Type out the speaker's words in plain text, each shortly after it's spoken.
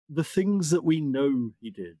the things that we know he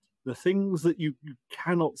did, the things that you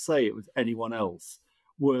cannot say it was anyone else,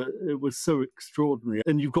 it was so extraordinary.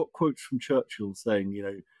 And you've got quotes from Churchill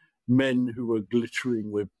saying, men who were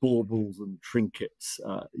glittering with baubles and trinkets,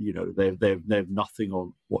 they have nothing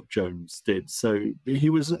on what Jones did. So he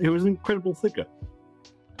was an incredible figure.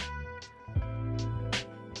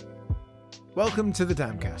 Welcome to the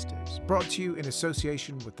Damcasters, brought to you in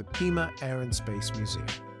association with the Pima Air and Space Museum.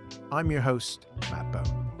 I'm your host, Matt Bowe.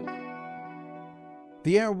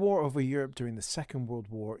 The air war over Europe during the Second World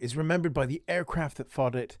War is remembered by the aircraft that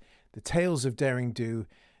fought it, the tales of daring do,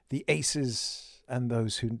 the aces, and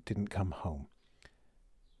those who didn't come home.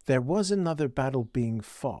 There was another battle being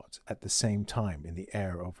fought at the same time in the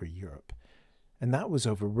air over Europe, and that was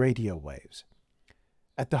over radio waves.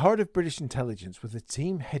 At the heart of British intelligence was a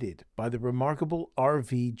team headed by the remarkable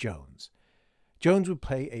R.V. Jones. Jones would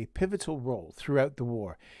play a pivotal role throughout the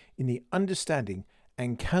war in the understanding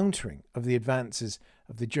and countering of the advances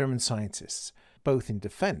of the German scientists, both in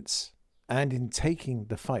defence and in taking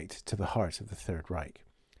the fight to the heart of the Third Reich.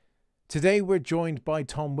 Today we're joined by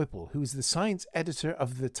Tom Whipple, who is the science editor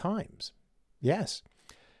of The Times. Yes.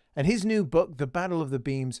 And his new book, The Battle of the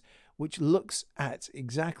Beams, which looks at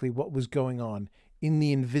exactly what was going on in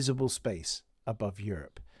the invisible space above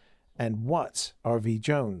Europe and what R.V.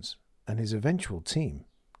 Jones and his eventual team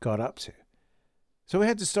got up to. So we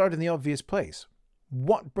had to start in the obvious place.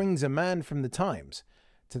 What brings a man from the Times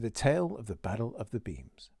to the tale of the Battle of the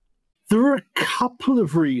Beams? There are a couple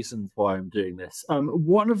of reasons why I'm doing this.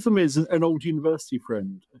 One of them is an old university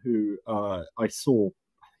friend who I saw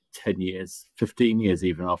 10 years, 15 years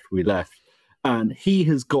even after we left. And he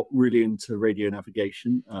has got really into radio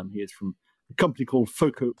navigation. He is from a company called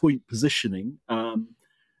Focal Point Positioning.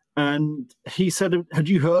 And he said, had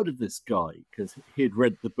you heard of this guy? Because he had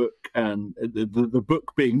read the book, and the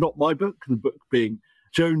book being not my book, the book being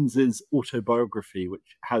Jones's autobiography,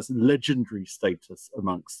 which has legendary status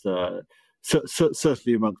amongst,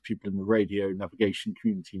 certainly amongst people in the radio navigation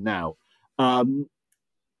community now. And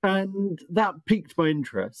that piqued my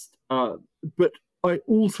interest. But I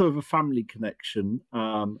also have a family connection.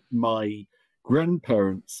 My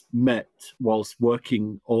grandparents met whilst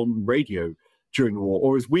working on radio during the war,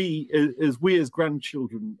 or as we as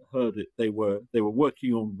grandchildren heard it, they were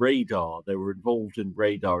working on radar. They were involved in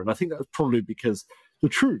radar, and I think that was probably because the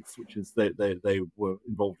truth, which is they were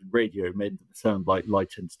involved in radio, made them sound like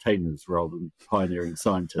light entertainers rather than pioneering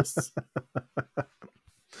scientists.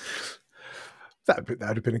 That would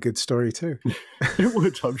have been a good story too. It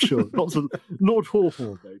would, I'm sure. Lots of Lord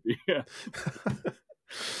Hawthorne, maybe. Yeah.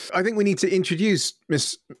 I think we need to introduce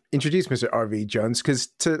Mr. R.V. Jones, because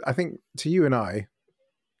I think to you and I,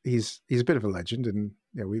 he's a bit of a legend, and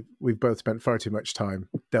we've both spent far too much time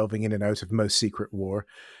delving in and out of most secret war.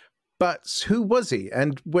 But who was he,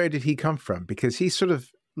 and where did he come from? Because he sort of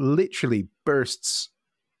literally bursts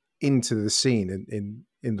into the scene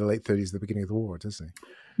in the late 30s, the beginning of the war, doesn't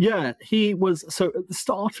he? Yeah, he was. So at the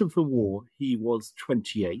start of the war, he was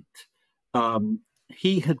 28.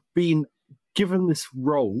 He had been given this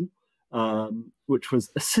role, which was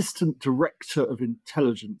Assistant Director of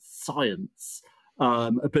Intelligence Science,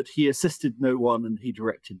 but he assisted no one and he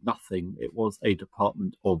directed nothing. It was a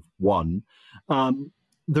department of one.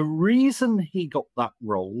 The reason he got that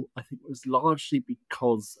role, I think, was largely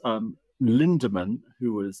because Lindemann,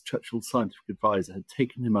 who was Churchill's scientific advisor, had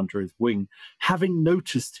taken him under his wing, having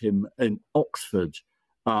noticed him in Oxford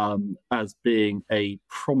as being a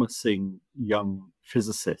promising young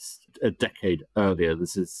physicist a decade earlier.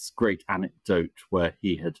 There's this great anecdote where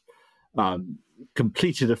he had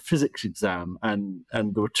completed a physics exam, and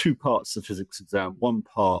there were two parts of the physics exam. One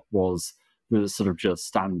part was the sort of just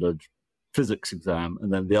standard physics exam,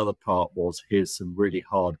 and then the other part was, here's some really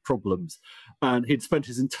hard problems. And he'd spent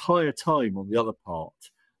his entire time on the other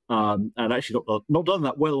part, and actually not done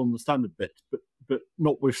that well on the standard bit, but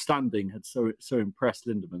notwithstanding had so impressed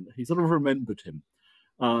Lindemann that he sort of remembered him.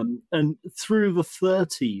 And through the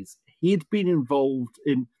 30s, he'd been involved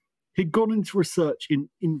he'd gone into research in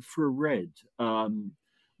infrared,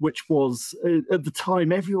 which was, at the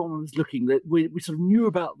time, everyone was looking, that we sort of knew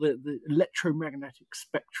about the electromagnetic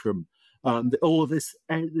spectrum, all of this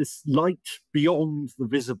light beyond the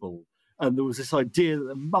visible. And there was this idea that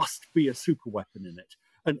there must be a superweapon in it.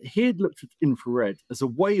 And he had looked at infrared as a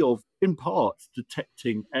way of, in part,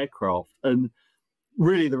 detecting aircraft. And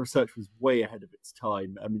really, the research was way ahead of its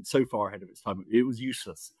time. I mean, so far ahead of its time, it was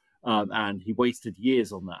useless. And he wasted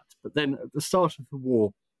years on that. But then at the start of the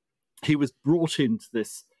war, he was brought into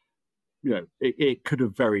this, it could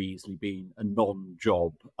have very easily been a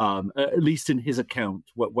non-job, at least in his account,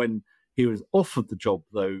 when He was offered the job,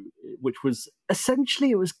 though, which was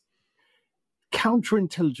essentially, it was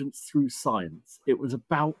counterintelligence through science. It was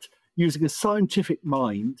about using a scientific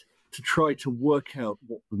mind to try to work out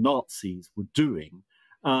what the Nazis were doing.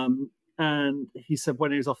 And he said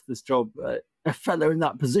when he was offered this job, a fellow in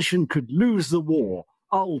that position could lose the war.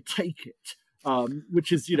 I'll take it.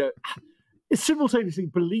 Which is, it's simultaneously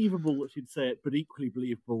believable that he'd say it, but equally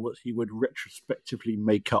believable that he would retrospectively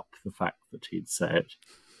make up the fact that he'd said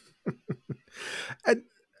it.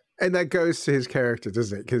 And that goes to his character,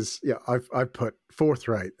 doesn't it? Because I've put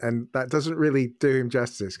forthright, and that doesn't really do him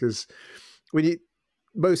justice. Because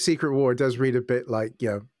most Secret War does read a bit like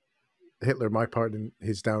Hitler, my part in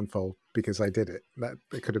his downfall because I did it. That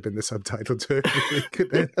could have been the subtitle to it,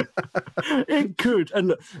 couldn't it? It could. And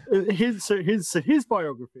look, his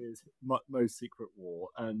biography is Most Secret War,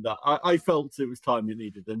 and I felt it was time you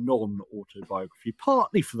needed a non-autobiography,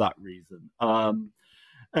 partly for that reason. And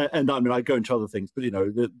I mean, I go into other things, but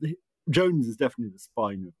Jones is definitely the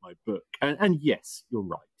spine of my book. And yes, you're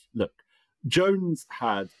right. Look, Jones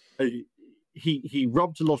had he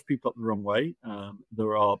rubbed a lot of people up the wrong way.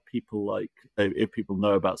 There are people like, if people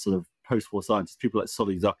know about sort of post-war scientists, people like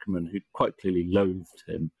Solly Zuckerman, who quite clearly loathed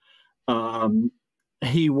him.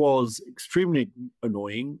 He was extremely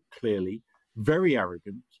annoying, clearly, very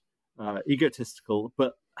arrogant, egotistical.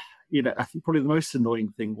 But I think probably the most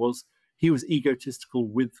annoying thing was he was egotistical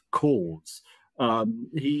with cause.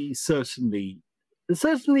 He certainly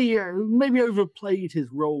maybe overplayed his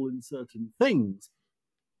role in certain things.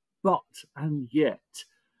 And yet,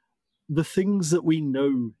 the things that we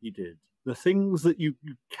know he did, the things that you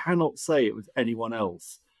cannot say it was anyone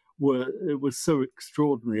else, was so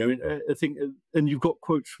extraordinary. I mean, I think, and you've got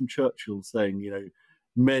quotes from Churchill saying,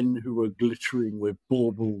 men who were glittering with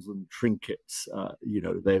baubles and trinkets,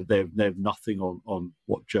 they have nothing on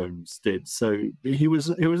what Jones did. So he was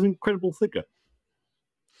an incredible figure.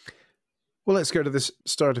 Well, let's go to the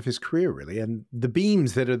start of his career, really, and the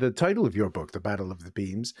beams that are the title of your book, The Battle of the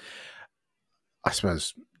Beams. I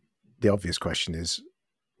suppose the obvious question is,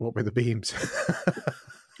 what were the beams?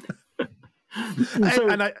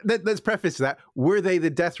 Let's preface that. Were they the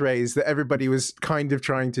death rays that everybody was kind of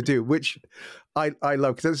trying to do? Which I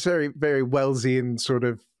love, because that's very, very Wellesian sort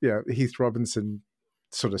of, Heath Robinson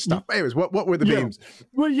sort of stuff. Anyways, what were the beams?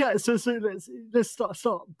 Well, yeah. So let's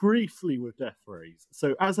start briefly with death rays.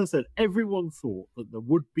 So as I said, everyone thought that there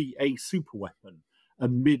would be a super weapon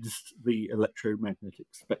amidst the electromagnetic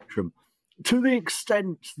spectrum, to the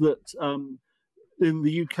extent that in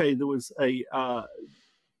the UK there was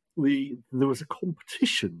a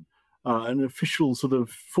competition, an official sort of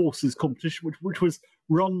forces competition, which was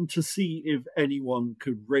run to see if anyone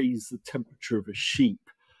could raise the temperature of a sheep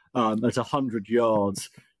at 100 yards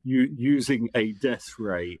using a death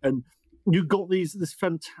ray. And you got this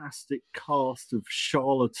fantastic cast of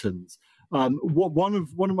charlatans. One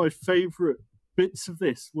of my favorite bits of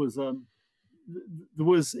this was there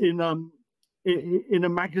was in a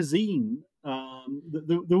magazine,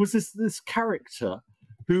 there was this character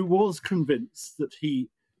who was convinced that he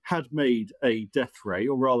had made a death ray,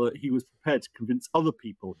 or rather he was prepared to convince other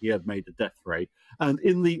people he had made a death ray. And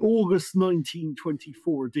in the August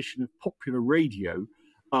 1924 edition of Popular Radio,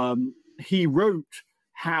 he wrote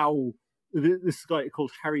how this guy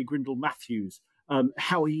called Harry Grindle Matthews,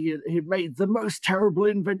 how he had made the most terrible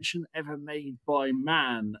invention ever made by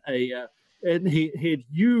man. And he had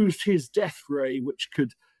used his death ray, which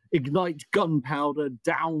could ignite gunpowder,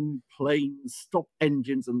 down planes, stop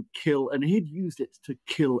engines, and kill. And he'd used it to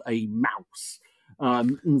kill a mouse.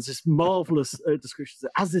 And there's this marvelous description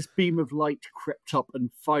that as this beam of light crept up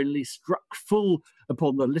and finally struck full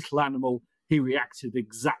upon the little animal, he reacted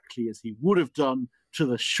exactly as he would have done to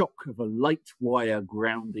the shock of a light wire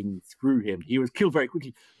grounding through him. He was killed very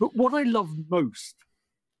quickly. But what I love most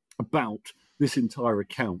about this entire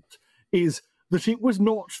account is that it was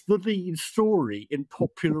not the lead story in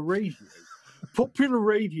Popular Radio. Popular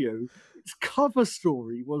Radio, its cover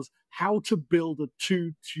story was how to build a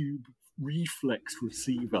two-tube reflex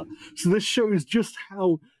receiver. So this shows just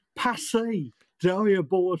how passé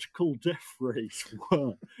diabolical death rays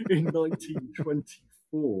were in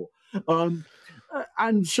 1924.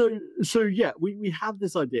 And so yeah, we had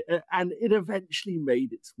this idea, and it eventually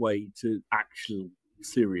made its way to actual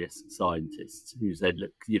serious scientists who said,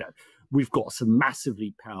 look, we've got some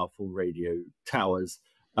massively powerful radio towers,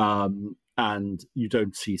 and you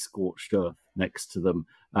don't see scorched earth next to them.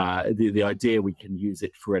 The idea we can use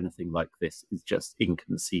it for anything like this is just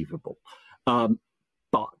inconceivable.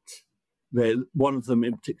 But one of them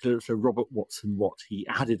in particular, so Robert Watson Watt, he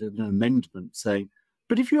added an amendment saying,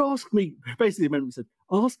 But if you ask me, basically the amendment said,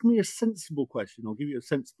 ask me a sensible question, I'll give you a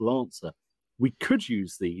sensible answer. We could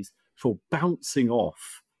use these for bouncing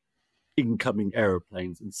off incoming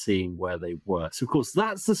aeroplanes and seeing where they were. So, of course,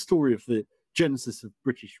 that's the story of the genesis of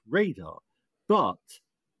British radar. But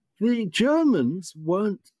the Germans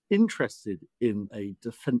weren't interested in a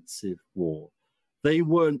defensive war. They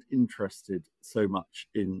weren't interested so much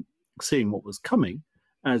in seeing what was coming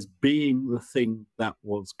as being the thing that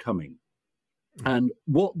was coming. And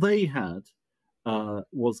what they had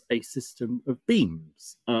was a system of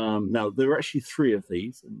beams. Now, there are actually 3 of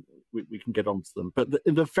these, and we can get onto them. But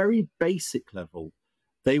in the very basic level,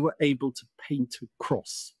 they were able to paint a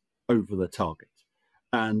cross over the target.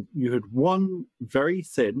 And you had one very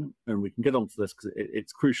thin, and we can get onto this because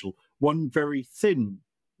it's crucial, one very thin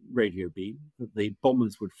radio beam that the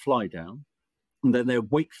bombers would fly down, and then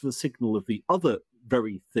they'd wait for the signal of the other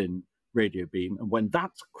very thin radio beam. And when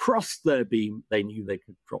that crossed their beam, they knew they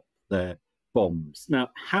could drop their bombs. Now,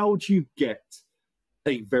 how do you get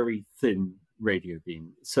a very thin radio beam?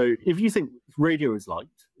 So if you think radio is light,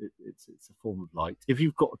 it's a form of light. If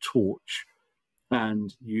you've got a torch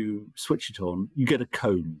and you switch it on, you get a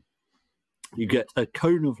cone. You get a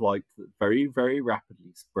cone of light that very, very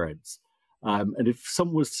rapidly spreads. And if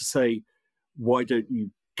someone was to say, why don't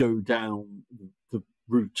you go down the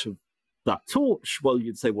route of that torch? Well,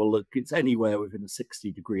 you'd say, well, look, it's anywhere within a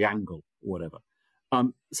 60-degree angle or whatever.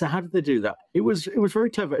 So how did they do that? It was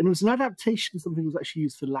very clever, and it was an adaptation of something that was actually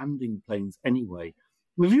used for landing planes anyway.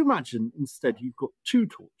 If you imagine, instead, you've got 2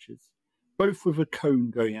 torches, both with a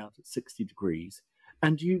cone going out at 60 degrees,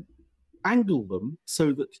 and you angle them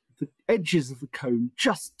so that the edges of the cone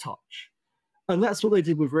just touch. And that's what they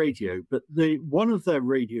did with radio. But one of their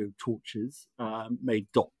radio torches made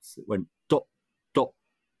dots. It went dot, dot,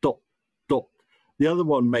 dot, dot. The other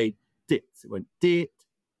one made dits. It went dit,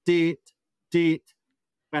 dit, dit.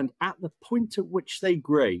 And at the point at which they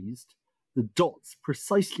grazed, the dots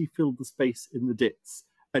precisely filled the space in the dits,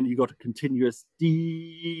 and you got a continuous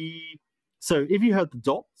dee. So if you heard the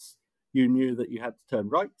dots, you knew that you had to turn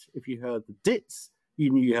right. If you heard the dits, you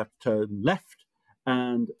knew you had to turn left.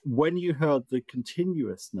 And when you heard the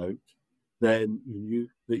continuous note, then you knew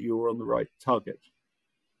that you were on the right target.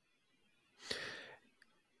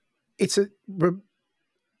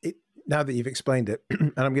 Now that you've explained it,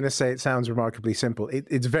 and I'm going to say it sounds remarkably simple,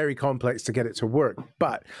 it's very complex to get it to work,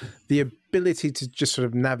 but the ability to just sort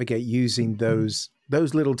of navigate using those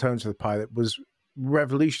little tones for the pilot was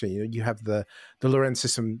revolutionary. You know, you have the Lorentz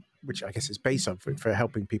system, which I guess is based on for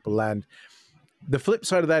helping people land. The flip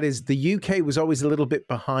side of that is the UK was always a little bit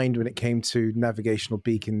behind when it came to navigational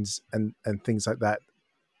beacons and things like that,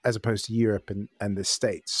 as opposed to Europe and the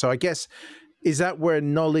States. So I guess, is that where a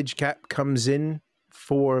knowledge gap comes in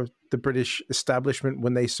for the British establishment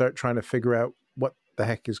when they start trying to figure out what the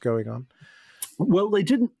heck is going on? Well, they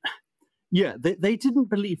didn't. Yeah, they didn't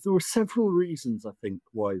believe. There were several reasons, I think,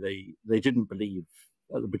 why they didn't believe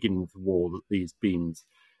at the beginning of the war that these beams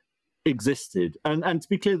existed. And to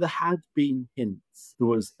be clear, there had been hints. There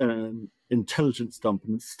was an intelligence dump,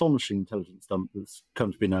 an astonishing intelligence dump that's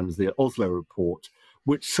come to be known as the Oslo Report,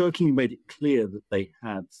 which certainly made it clear that they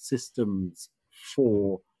had systems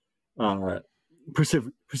for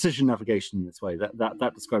precision navigation in this way.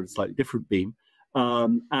 That described a slightly different beam.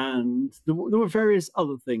 And there were various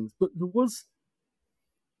other things, but there was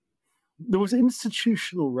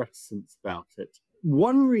institutional reticence about it.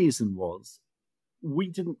 One reason was we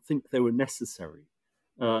didn't think they were necessary.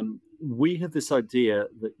 We had this idea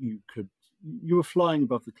that you were flying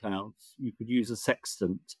above the clouds, you could use a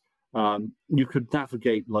sextant, you could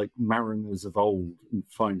navigate like mariners of old and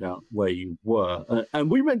find out where you were.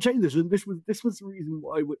 And we maintained this, and this was the reason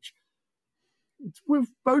why, which, with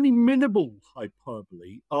only minimal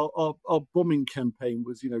hyperbole, our bombing campaign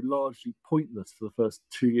was, largely pointless for the first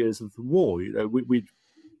 2 years of the war. It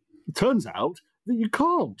turns out that you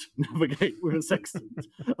can't navigate with a sextant,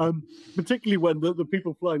 particularly when the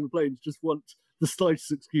people flying the planes just want the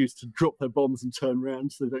slightest excuse to drop their bombs and turn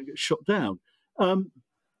around so they don't get shot down.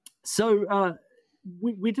 So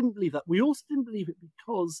we didn't believe that. We also didn't believe it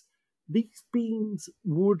because these beams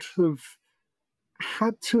would have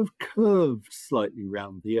had to have curved slightly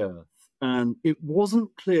around the Earth, and it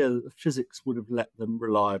wasn't clear that the physics would have let them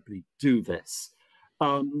reliably do this.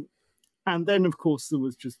 And then, of course, there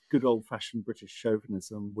was just good old-fashioned British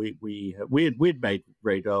chauvinism. We'd made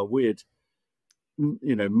radar, we'd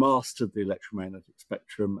mastered the electromagnetic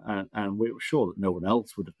spectrum, and we were sure that no one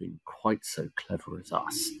else would have been quite so clever as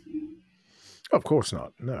us. Of course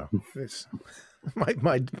not. No, it's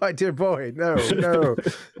my dear boy. No.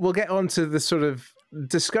 We'll get on to the sort of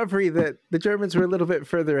discovery that the Germans were a little bit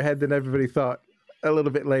further ahead than everybody thought a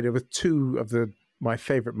little bit later with two of my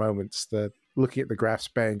favorite moments, the looking at the graphs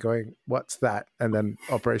bay and going, what's that? And then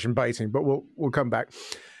Operation Biting, but we'll come back.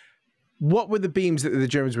 What were the beams that the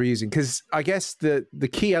Germans were using? Because I guess the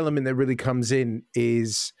key element that really comes in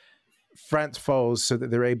is France falls so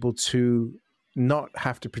that they're able to not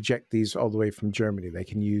have to project these all the way from Germany. They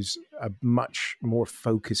can use a much more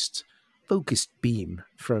focused beam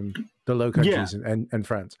from the Low Countries and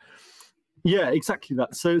France. Yeah, exactly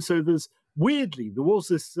that. So there's weirdly there was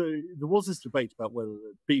this debate about whether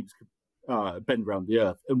the beams could bend around the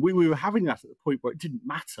Earth, and we were having that at the point where it didn't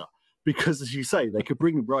matter because, as you say, they could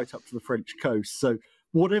bring them right up to the French coast. So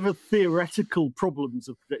whatever theoretical problems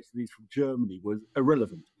of projecting these from Germany was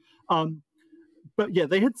irrelevant. But yeah,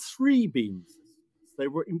 they had three beam systems. They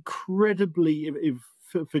were incredibly,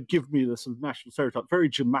 forgive me the sort of national stereotype, very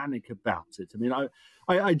Germanic about it. I mean,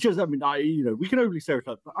 we can only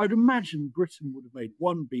stereotype, but I'd imagine Britain would have made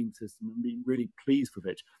one beam system and been really pleased with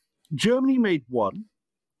it. Germany made one,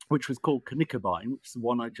 which was called Knickebein, which is the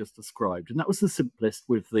one I just described. And that was the simplest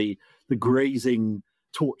with the grazing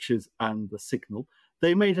torches and the signal.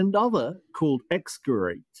 They made another called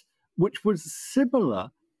Excurate, which was similar,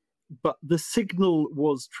 but the signal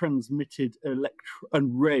was transmitted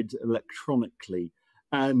and read electronically,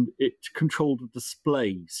 and it controlled a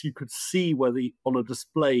display. So you could see on a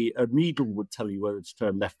display, a needle would tell you whether to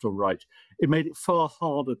turn left or right. It made it far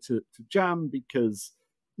harder to jam because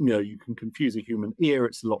you can confuse a human ear.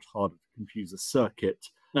 It's a lot harder to confuse a circuit.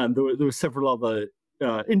 And there were several other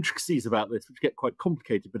intricacies about this, which get quite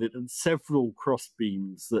complicated, but it had several cross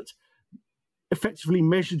beams that effectively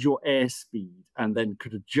measured your airspeed and then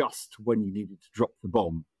could adjust when you needed to drop the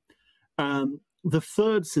bomb. The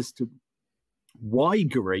third system,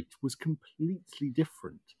 Wigorate, was completely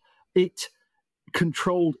different. It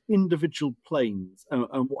controlled individual planes,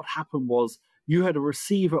 and what happened was you had a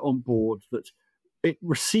receiver on board that it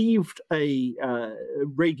received a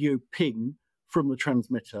radio ping from the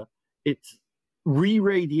transmitter. It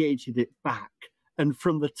re-radiated it back, and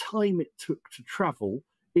from the time it took to travel,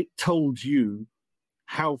 it told you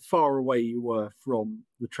how far away you were from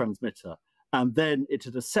the transmitter. And then it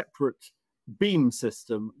had a separate beam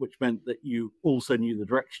system, which meant that you also knew the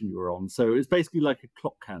direction you were on. So it was basically like a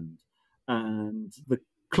clock hand. And the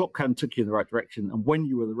clock hand took you in the right direction. And when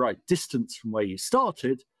you were the right distance from where you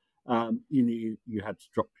started, you knew you had to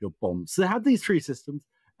drop your bomb. So they had these three systems,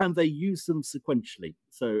 and they used them sequentially.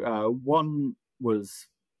 So one was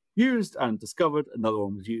used and discovered, another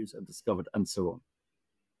one was used and discovered, and so on.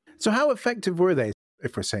 So how effective were they,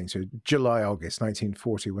 if we're saying so, July, August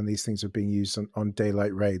 1940, when these things are being used on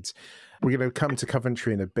daylight raids? We're going to come to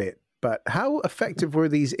Coventry in a bit, but how effective were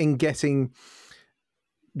these in getting,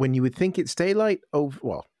 when you would think it's daylight,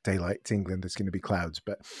 daylight to England, there's going to be clouds,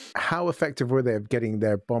 but how effective were they of getting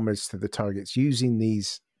their bombers to the targets using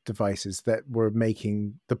these devices that were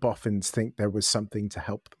making the boffins think there was something to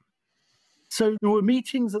help them? So there were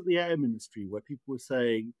meetings at the Air Ministry where people were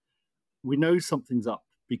saying, we know something's up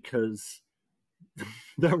because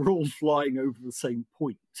they're all flying over the same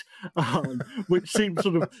point, which seemed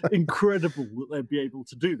sort of incredible that they'd be able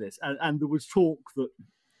to do this. And there was talk that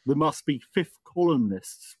there must be fifth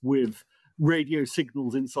columnists with radio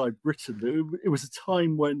signals inside Britain. It was a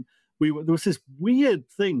time when there was this weird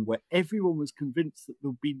thing where everyone was convinced that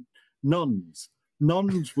there would be nuns.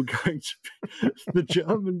 Nuns were going to be, the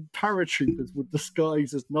German paratroopers would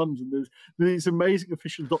disguise as nuns. And there's these amazing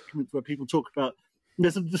official documents where people talk about,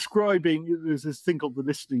 there's this thing called the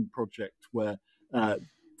Listening Project where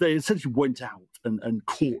they essentially went out and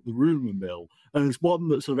caught the rumour mill. And there's one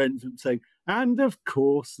that sort of ends up saying, and of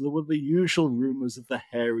course, there were the usual rumours of the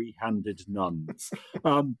hairy-handed nuns.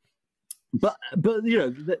 But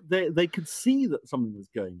they could see that something was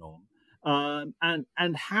going on.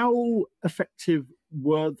 And how effective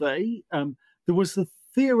were they? There was the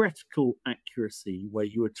theoretical accuracy where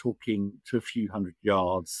you were talking to a few hundred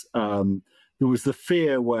yards. There was the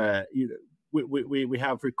fear where we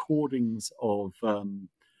have recordings of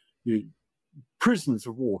prisoners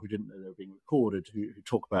of war who didn't know they were being recorded, who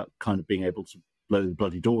talk about kind of being able to blow the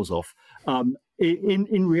bloody doors off.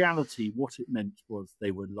 In reality, what it meant was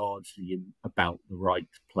they were largely in about the right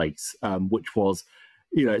place, which was,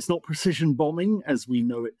 it's not precision bombing as we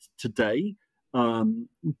know it today,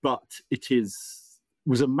 but it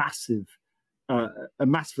was a massive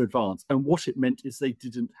advance. And what it meant is they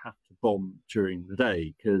didn't have to bomb during the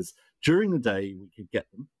day, because during the day we could get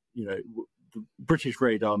them. The British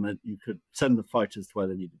radar meant you could send the fighters to where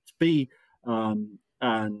they needed to be,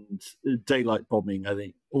 and daylight bombing, I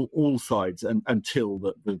think, all sides, and until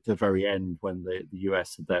the very end when the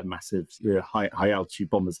US had their massive high altitude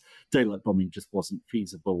bombers, daylight bombing just wasn't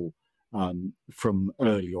feasible from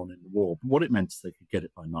early on in the war. But what it meant is they could get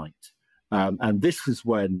it by night. And this was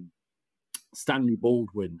when Stanley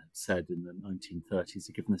Baldwin had said in the 1930s,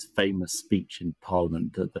 he'd given this famous speech in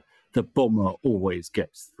Parliament that the bomber always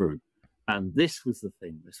gets through. And this was the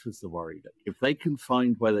thing, this was the worry, that if they can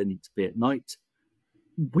find where they need to be at night,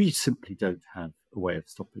 we simply don't have a way of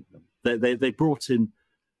stopping them. They brought in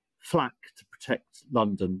flak to protect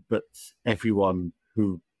London, but everyone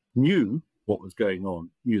who knew what was going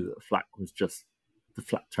on knew that the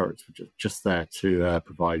flak turrets were just there to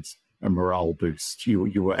provide a morale boost.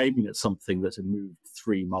 You were aiming at something that had moved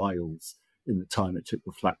 3 miles in the time it took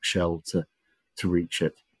the flak shell to reach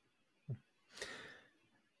it.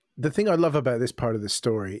 The thing I love about this part of the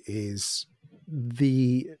story is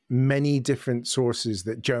the many different sources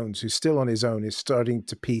that Jones, who's still on his own, is starting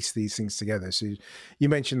to piece these things together. So you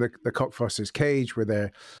mentioned the Cockfoster's Cage, where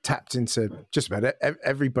they're tapped into just about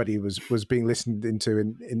everybody was being listened into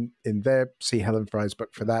in there. See Helen Fry's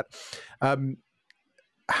book for that.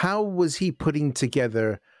 How was he putting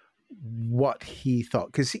together what he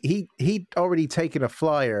thought? Because he'd already taken a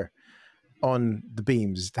flyer on the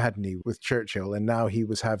beams, hadn't he, with Churchill, and now he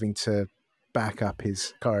was having to back up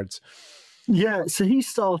his cards. Yeah, so he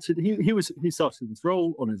started. He started this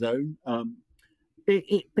role on his own.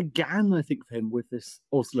 It began, I think, for him with this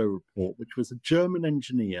Oslo report, which was a German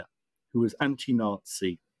engineer who was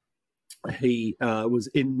anti-Nazi. He was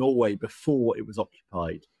in Norway before it was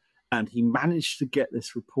occupied, and he managed to get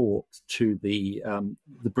this report to the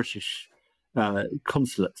British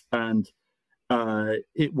consulate, and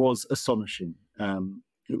it was astonishing.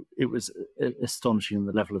 It was astonishing in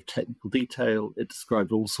the level of technical detail. It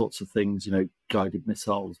described all sorts of things, guided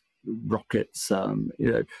missiles, rockets,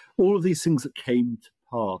 all of these things that came to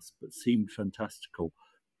pass but seemed fantastical.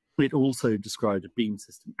 It also described a beam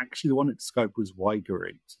system. Actually, the one it described was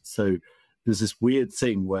Weigering. So there's this weird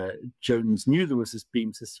thing where Jones knew there was this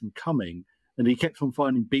beam system coming, and he kept on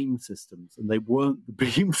finding beam systems, and they weren't the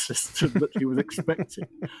beam system that he was expecting.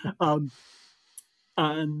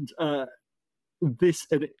 This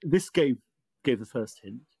gave the first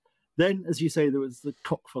hint. Then, as you say, there was the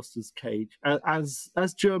Cockfoster's Cage. As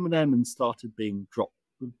German airmen started being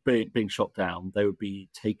shot down, they would be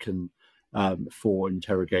taken for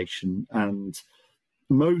interrogation, and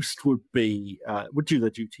most would do their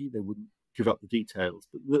duty. They wouldn't give up the details.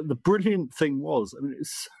 But the brilliant thing was,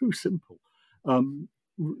 it's so simple.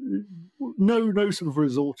 No sort of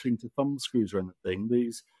resorting to thumbscrews or anything.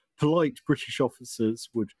 These polite British officers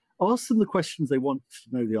would ask them the questions they wanted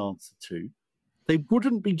to know the answer to. They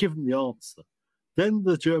wouldn't be given the answer. Then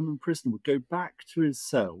the German prisoner would go back to his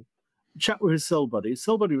cell, chat with his cell buddy. His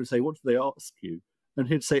cell buddy would say, "What did they ask you?" And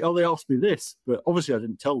he'd say, "Oh, they asked me this, but obviously I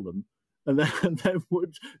didn't tell them." And then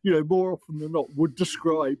would, more often than not, would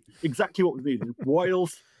describe exactly what was needed,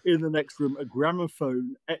 whilst in the next room a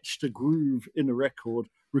gramophone etched a groove in a record,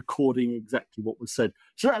 recording exactly what was said.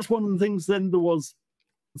 So that's one of the things. Then there was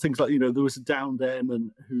things like, there was a downed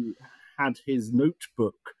airman who had his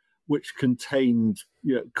notebook, which contained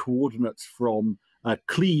coordinates from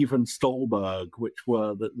Cleve and Stolberg, which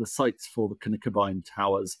were the sites for the Königkebein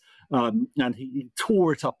towers. And he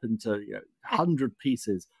tore it up into 100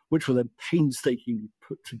 pieces, which were then painstakingly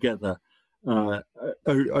put together by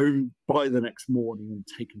the next morning and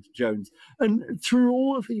taken to Jones. And through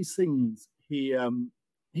all of these things, he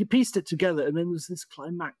pieced it together. And then there was this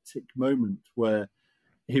climactic moment where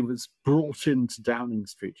he was brought into Downing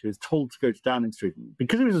Street. He was told to go to Downing Street.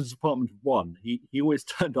 Because he was a department of one, he always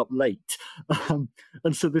turned up late. And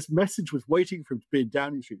so this message was waiting for him to be in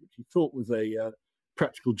Downing Street, which he thought was a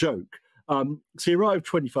practical joke. So he arrived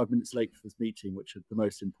 25 minutes late for this meeting, which are the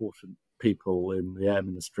most important people in the Air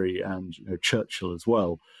Ministry, and Churchill as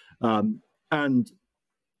well. And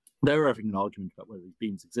they were having an argument about whether these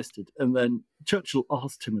beams existed. And then Churchill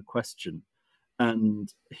asked him a question.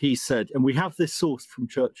 And he said, and we have this source from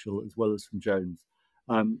Churchill as well as from Jones.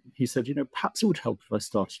 He said, perhaps it would help if I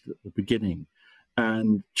started at the beginning.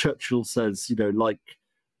 And Churchill says, like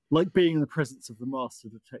being in the presence of the master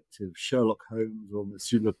detective, Sherlock Holmes or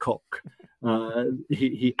Monsieur Lecoq.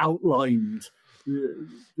 He outlined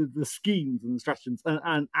the schemes and the stratagems,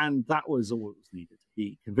 and that was all that was needed.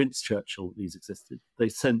 He convinced Churchill that these existed. They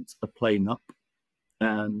sent a plane up,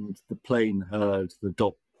 and the plane heard the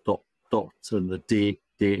dot, and the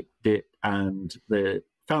dit, and they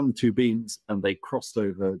found the 2 beams, and they crossed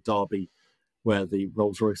over Derby, where the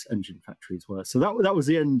Rolls-Royce engine factories were. So that was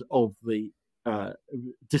the end of the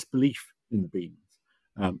disbelief in the beams,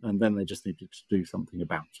 and then they just needed to do something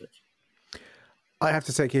about it. I have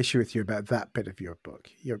to take issue with you about that bit of your book.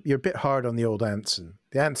 You're a bit hard on the old Anson.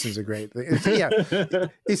 The Ansons are great.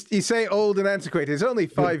 You say old and antiquated. It's only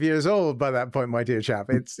 5 years old by that point, my dear chap.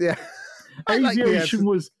 It's Aviation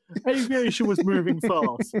was moving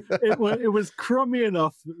fast. It was crummy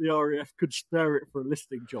enough that the RAF could spare it for a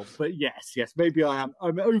listing job. But yes, maybe I'm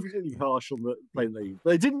overly harsh on the plain naive.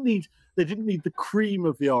 They didn't need the cream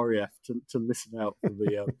of the RAF to listen out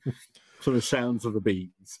for the sounds of the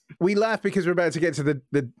beams. We laugh because we're about to get to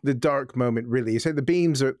the dark moment. Really, you say the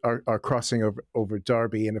beams are crossing over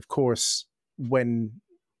Derby, and of course, when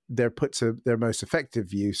they're put to their most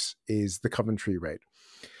effective use is the Coventry raid.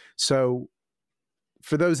 So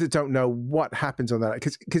for those that don't know what happens on that,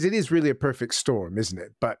 because it is really a perfect storm, isn't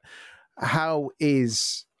it? But how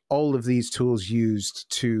is all of these tools used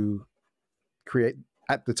to create,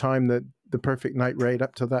 at the time, the perfect night raid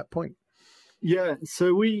up to that point? Yeah,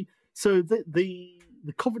 so the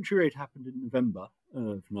Coventry raid happened in November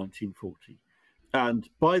of 1940. And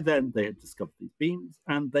by then they had discovered these beams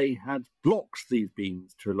and they had blocked these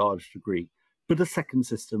beams to a large degree. But a second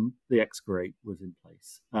system, the excavate, was in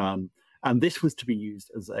place. And this was to be used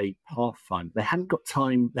as a pathfinder. They hadn't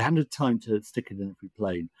had time to stick it in every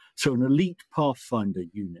plane. So an elite pathfinder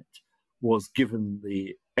unit was given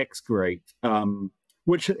the excavate,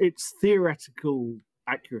 which its theoretical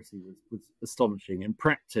accuracy was astonishing. In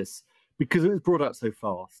practice, because it was brought out so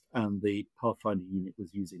fast and the pathfinder unit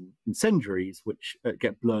was using incendiaries, which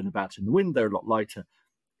get blown about in the wind, they're a lot lighter.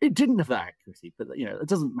 It didn't have that accuracy, but it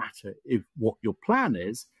doesn't matter if what your plan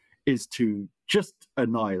is to just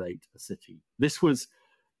annihilate a city.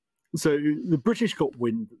 So the British got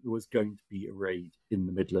wind that there was going to be a raid in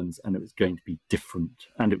the Midlands and it was going to be different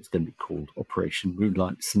and it was going to be called Operation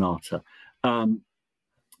Moonlight Sonata.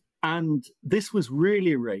 And this was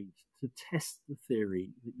really a raid to test the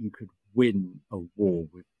theory that you could win a war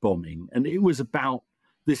with bombing. And it was about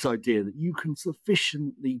this idea that you can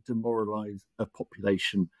sufficiently demoralize a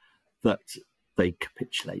population that they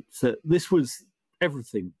capitulate. So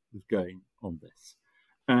everything was going on this.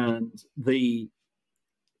 And the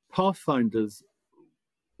Pathfinders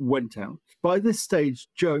went out. By this stage,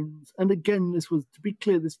 Jones, and again, this was, to be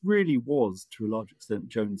clear, this really was, to a large extent,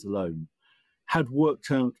 Jones alone, had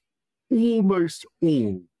worked out almost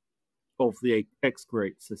all of the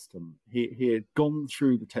excavate system. He had gone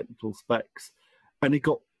through the technical specs, and he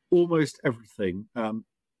got almost everything.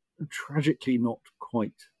 Tragically, not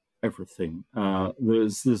quite everything.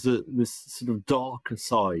 There's this sort of darker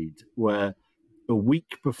side where a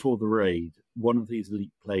week before the raid, one of these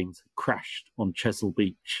elite planes had crashed on Chesil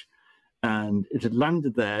Beach, and it had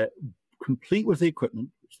landed there complete with the equipment,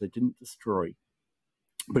 which they didn't destroy,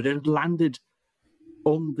 but it had landed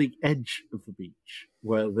on the edge of the beach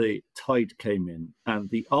where the tide came in,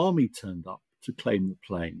 and the army turned up to claim the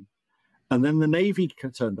plane. And then the Navy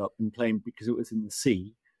turned up and claimed, because it was in the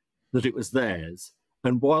sea, that it was theirs.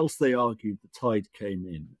 And whilst they argued, the tide came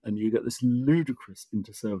in, and you get this ludicrous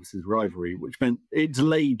inter-services rivalry, which meant it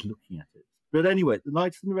delayed looking at it. But anyway, the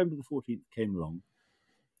night of November the 14th came along,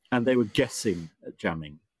 and they were guessing at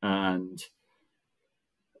jamming. And,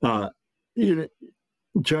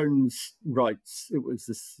 Jones writes, it was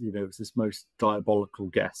this most diabolical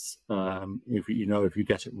guess. If you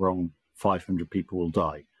get it wrong, 500 people will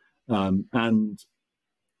die. And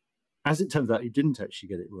as it turns out, he didn't actually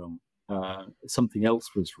get it wrong. Something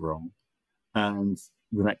else was wrong. And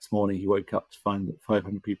the next morning he woke up to find that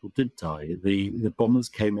 500 people did die. The bombers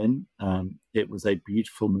came in. It was a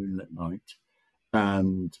beautiful moonlit night.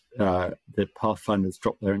 And the Pathfinders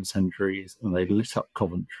dropped their incendiaries and they lit up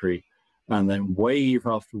Coventry. And then wave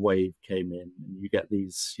after wave came in. And you get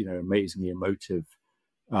these, amazingly emotive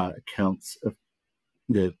accounts of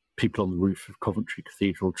the people on the roof of Coventry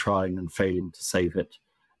Cathedral trying and failing to save it.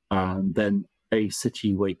 And then a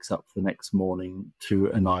city wakes up the next morning to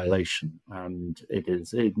annihilation. And it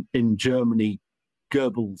is in Germany,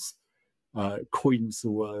 Goebbels coins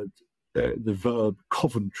the verb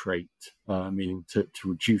coventrate, meaning to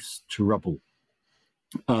reduce to rubble.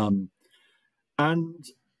 And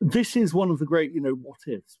this is one of the great, what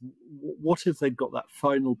ifs. What if they'd got that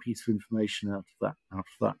final piece of information out of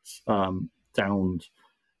that downed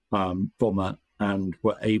bomber and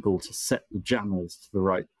were able to set the jammers to the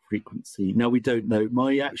right frequency? Now, we don't know.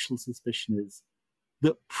 My actual suspicion is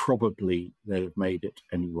that probably they'd have made it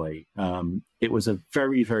anyway. It was a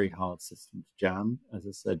very, very hard system to jam. As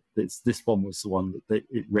I said, this one was the one that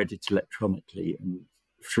it read it electronically and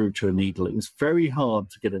through to a needle. It was very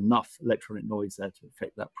hard to get enough electronic noise there to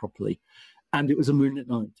affect that properly. And it was a moonlit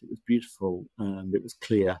night. It was beautiful and it was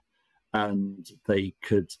clear, and they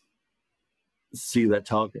could see their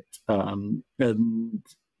target. And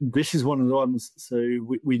this is one of the ones. So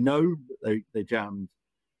we know they jammed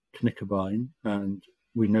Knickerbein, and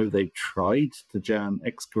we know they tried to jam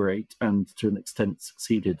Excavate and to an extent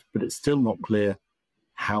succeeded, but it's still not clear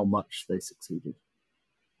how much they succeeded.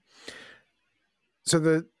 So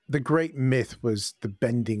the great myth was the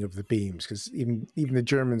bending of the beams, because even the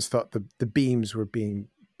Germans thought the beams were being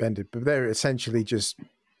bended, but they're essentially just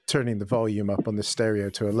turning the volume up on the stereo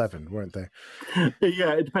to 11, weren't they?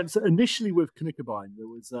 Yeah, it depends. Initially with Knickerbein,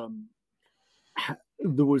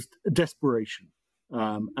 there was desperation.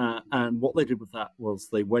 And what they did with that was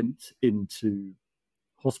they went into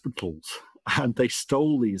hospitals and they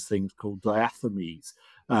stole these things called diathermy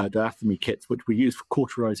kits, which were used for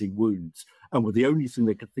cauterizing wounds, and were the only thing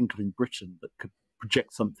they could think of in Britain that could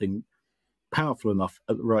project something powerful enough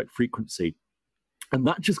at the right frequency. And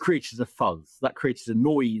that just created a fuzz. That created a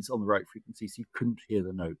noise on the right frequency, so you couldn't hear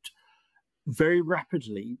the note. Very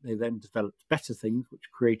rapidly, they then developed better things, which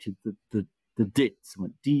created the dits, and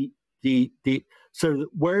went D, D, D, so that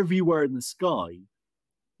wherever you were in the sky,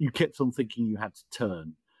 you kept on thinking you had to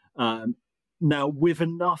turn. Now, with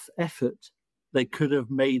enough effort, they could have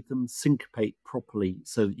made them syncopate properly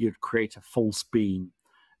so that you'd create a false beam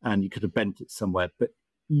and you could have bent it somewhere, but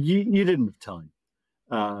you didn't have time.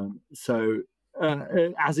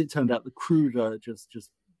 As it turned out, the cruder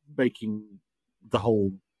just making the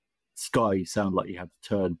whole sky sound like you had to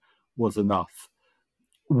turn was enough.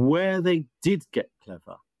 Where they did get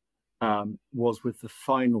clever was with the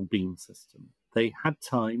final beam system. They had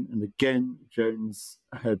time, and again, Jones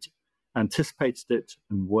had anticipated it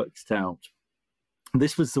and worked it out.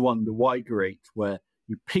 This was the one, the Y-Rate, where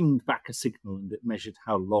you pinged back a signal and it measured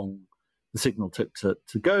how long the signal took to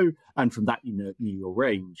go, and from that you knew your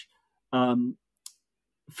range.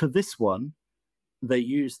 For this one, they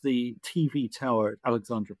used the TV tower at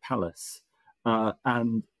Alexandra Palace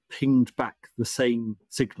and pinged back the same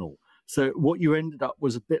signal. So what you ended up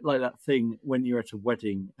was a bit like that thing when you're at a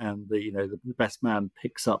wedding and the best man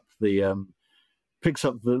picks up the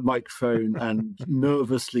microphone and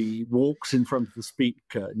nervously walks in front of the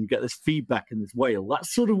speaker, and you get this feedback and this wail.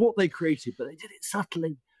 That's sort of what they created, but they did it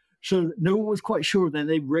subtly, so no one was quite sure. Then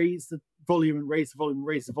they raised the volume and raised the volume and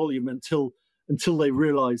raised the volume until they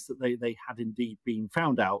realized that they had indeed been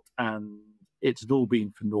found out and it had all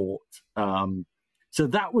been for naught. So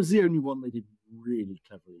that was the only one they did really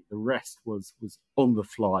cleverly. The rest was on the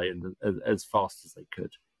fly and as fast as they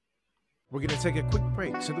could. We're going to take a quick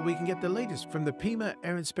break so that we can get the latest from the Pima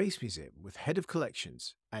Air and Space Museum with Head of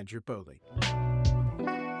Collections, Andrew Bowley.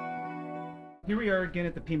 Here we are again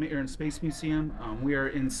at the Pima Air and Space Museum. We are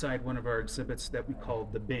inside one of our exhibits that we call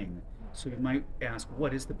the Bing. So you might ask,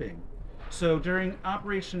 what is the Bing? So during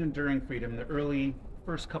Operation Enduring Freedom, the early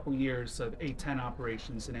first couple years of A-10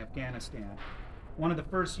 operations in Afghanistan, one of the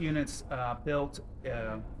first units built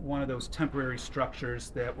one of those temporary structures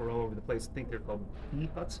that were all over the place. I think they're called bee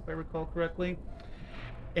huts, if I recall correctly.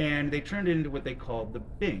 And they turned it into what they called the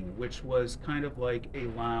Bing, which was kind of like a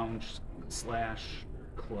lounge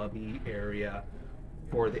 / clubby area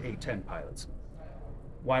for the A-10 pilots.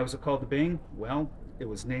 Why was it called the Bing? Well, it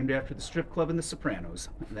was named after the strip club in The Sopranos.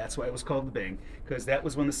 And that's why it was called the Bing, because that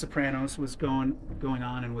was when The Sopranos was going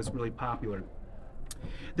on and was really popular.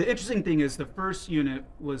 The interesting thing is the first unit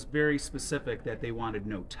was very specific that they wanted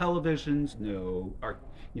no televisions, no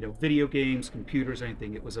video games, computers,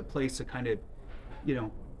 anything. It was a place to kind of,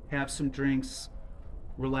 have some drinks,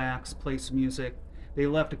 relax, play some music. They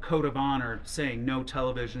left a code of honor saying no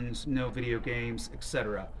televisions, no video games,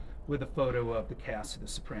 etc., with a photo of the cast of The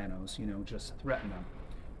Sopranos, just to threaten them.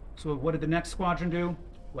 So what did the next squadron do?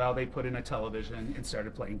 Well, they put in a television and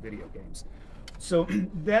started playing video games. So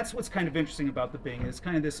that's what's kind of interesting about the Bing. It's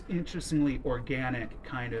kind of this interestingly organic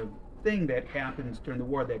kind of thing that happens during the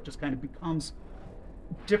war that just kind of becomes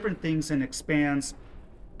different things and expands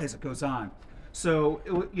as it goes on. So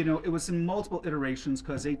it was in multiple iterations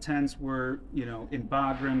because A-10s were in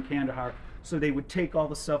Bagram, Kandahar. So they would take all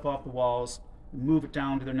the stuff off the walls, move it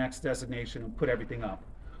down to their next designation, and put everything up.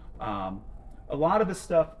 A lot of the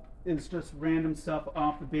stuff is just random stuff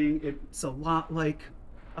off the Bing. It's a lot like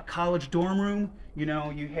a college dorm room.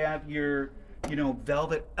 You have your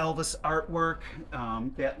velvet Elvis artwork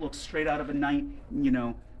that looks straight out of a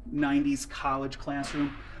 90s college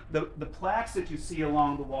classroom. The plaques that you see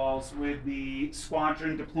along the walls with the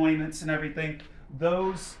squadron deployments and everything,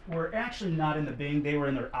 those were actually not in the Bing. They were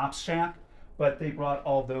in their ops shack, but they brought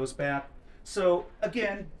all those back. So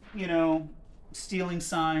again, stealing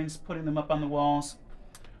signs, putting them up on the walls.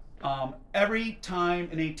 Every time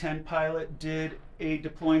an A-10 pilot did a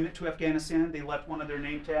deployment to Afghanistan, they left one of their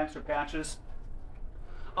name tags or patches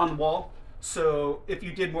on the wall. So if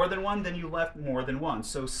you did more than one, then you left more than one.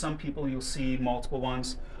 So some people you'll see multiple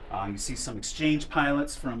ones. You see some exchange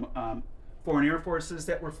pilots from foreign air forces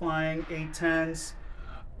that were flying A-10s.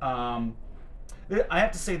 Um, I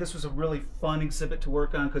have to say this was a really fun exhibit to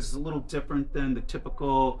work on because it's a little different than the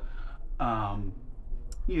typical, um,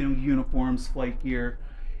 uniforms, flight gear.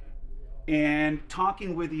 And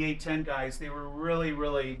talking with the A-10 guys, they were really,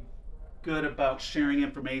 really good about sharing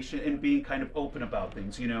information and being kind of open about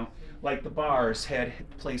things. Like the bars had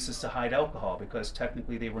places to hide alcohol because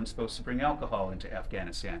technically they weren't supposed to bring alcohol into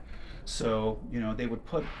Afghanistan. So they would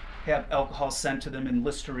have alcohol sent to them in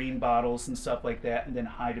Listerine bottles and stuff like that, and then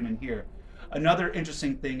hide them in here. Another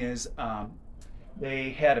interesting thing is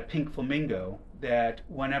they had a pink flamingo that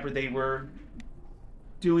whenever they were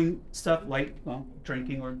doing stuff like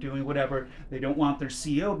drinking or doing whatever they don't want their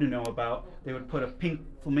CO to know about, they would put a pink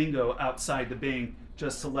flamingo outside the Bing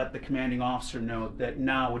just to let the commanding officer know that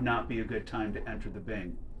now would not be a good time to enter the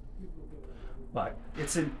Bing. But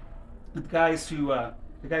the guys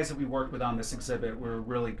that we worked with on this exhibit were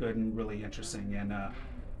really good and really interesting, and I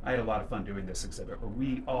had a lot of fun doing this exhibit, or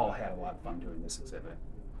we all had a lot of fun doing this exhibit.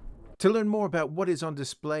 To learn more about what is on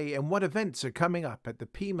display and what events are coming up at the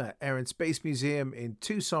Pima Air and Space Museum in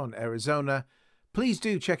Tucson, Arizona, please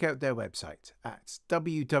do check out their website at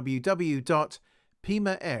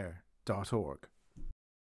www.pimaair.org.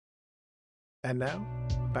 And now,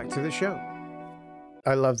 back to the show.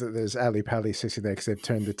 I love that there's Ali Pali sitting there because they've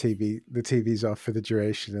turned the TVs off for the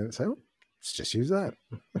duration, and it's like, let's just use that.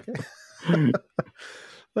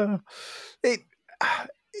 Okay.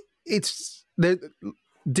 It's there.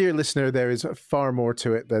 Dear listener, there is far more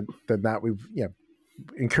to it than that. We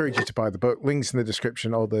encourage you to buy the book. Links in the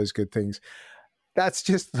description, all those good things. That's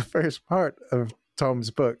just the first part of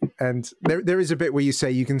Tom's book, and there is a bit where you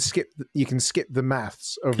say you can skip the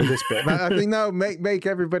maths over this bit. And I think no, make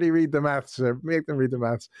everybody read the maths, or make them read the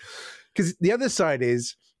maths, because the other side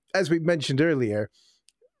is, as we mentioned earlier,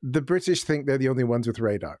 the British think they're the only ones with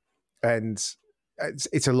radar, and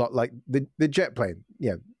it's a lot like the jet plane.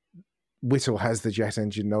 Yeah. Whittle has the jet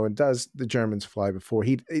engine, no one does. The Germans fly before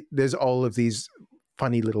there's all of these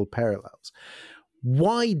funny little parallels.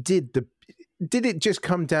 Why did it just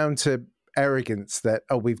come down to arrogance that,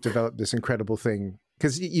 we've developed this incredible thing?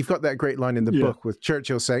 Because you've got that great line in the book with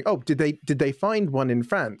Churchill saying, did they find one in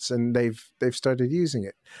France and they've started using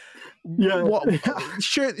it? Yeah.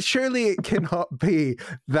 Surely it cannot be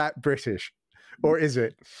that British. Or is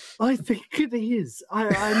it? I think it is.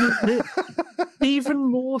 I mean, even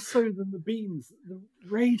more so than the beams, the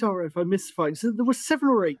radar, if I misfind. So there were 7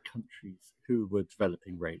 or 8 countries who were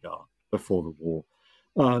developing radar before the war.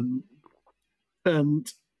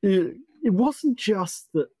 And it wasn't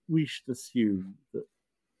just that we should assume that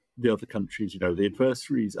the other countries, the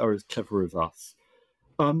adversaries, are as clever as us.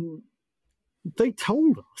 They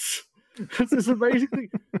told us. There's amazing.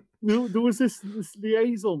 There was this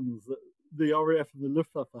liaisons that the RAF and the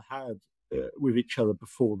Luftwaffe had with each other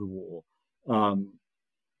before the war, and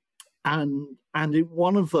in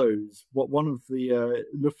one of those, one of the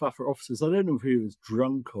Luftwaffe officers, I don't know if he was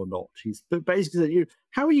drunk or not, but basically said,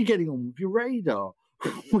 "How are you getting on with your radar?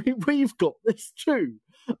 We've got this too."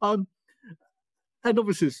 And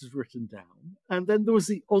obviously this was written down. And then there was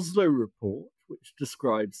the Oslo report, which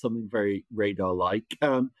described something very radar-like.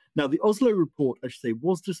 Now, the Oslo report, I should say,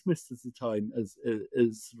 was dismissed at the time as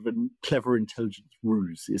sort of a clever intelligence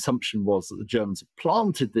ruse. The assumption was that the Germans had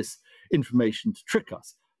planted this information to trick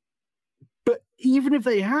us. But even if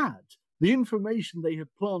they had, the information they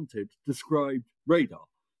had planted described radar.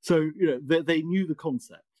 So, they knew the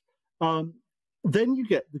concept. Then you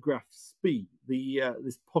get the Graf Spee,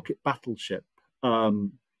 this pocket battleship,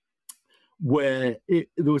 where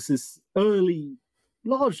there was this early,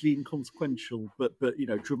 largely inconsequential, but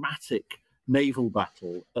dramatic naval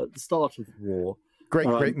battle at the start of the war.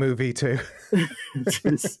 Great movie too.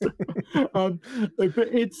 But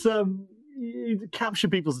it captured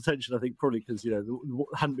people's attention, I think, probably because there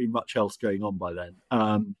hadn't been much else going on by then.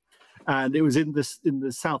 And it was in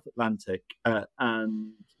the South Atlantic,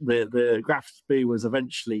 and the Graf Spee was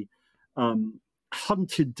eventually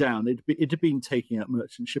hunted down. It had been taking out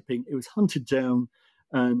merchant shipping. It was hunted down,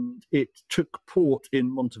 and it took port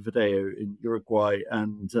in Montevideo in Uruguay.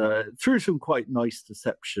 And through some quite nice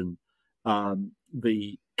deception,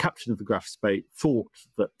 the captain of the Graf Spee thought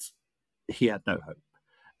that he had no hope,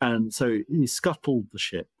 and so he scuttled the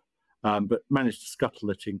ship, but managed to scuttle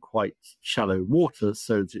it in quite shallow water,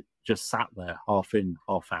 so that it just sat there, half in,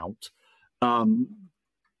 half out.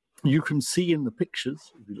 You can see in the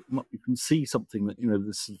pictures, if you look them up, you can see something that,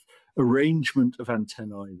 this sort of arrangement of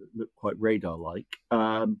antennae that look quite radar-like.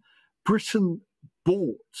 Britain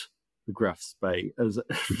bought the Graf Spee as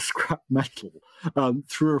scrap metal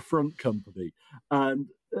through a front company. And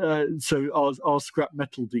so our scrap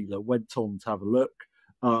metal dealer went on to have a look.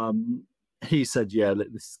 He said, yeah,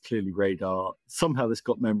 look, this is clearly radar. Somehow this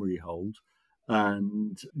got memory hold,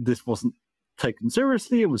 and this wasn't taken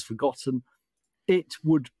seriously. It was forgotten. It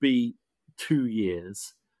would be 2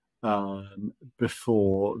 years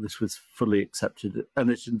before this was fully accepted, and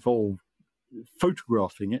it involved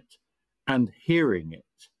photographing it and hearing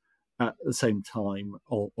it at the same time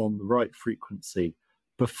on the right frequency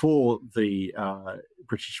before the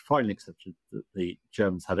British finally accepted that the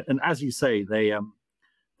Germans had it. And as you say, they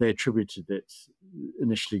attributed it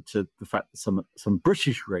initially to the fact that some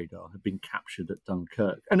British radar had been captured at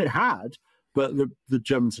Dunkirk, and it had, but the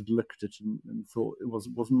Germans had looked at it and thought it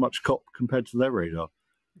wasn't much cop compared to their radar.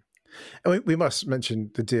 And we must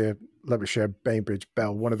mention the dear Leicestershire Bainbridge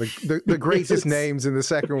Bell, one of the greatest names in the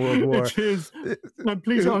Second World War. It is. And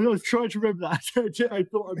please, I was trying to remember that. I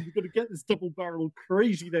thought I was going to get this double-barreled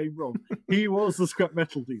crazy name wrong. He was the scrap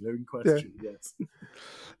metal dealer in question, yes.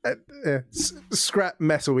 Scrap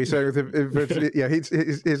metal, we say with him. Yeah,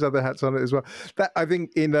 his other hats on it as well. That, I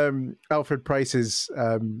think, in Alfred Price's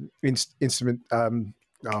instrument...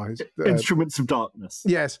 Instruments of Darkness.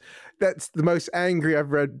 Yes, that's the most angry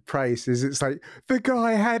I've read Price. It's like, the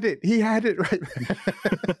guy had it. He had it right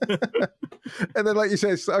there. And then, like you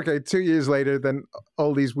said, okay, 2 years later, then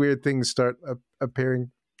all these weird things start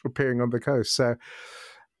appearing on the coast. So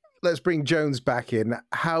let's bring Jones back in.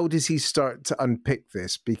 How does he start to unpick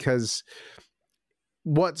this? Because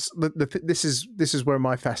this is where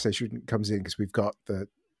my fascination comes in, because we've got the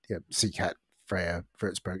Seacat, Freya,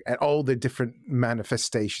 Würzburg, and all the different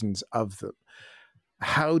manifestations of them.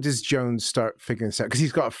 How does Jones start figuring this out? Because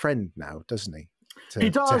he's got a friend now, doesn't he? He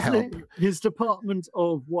does. His department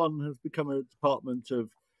of one has become a department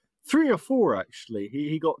of 3 or 4, actually.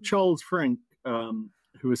 He got Charles Frank, who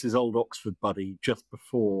was his old Oxford buddy, just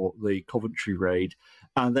before the Coventry raid.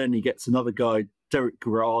 And then he gets another guy, Derek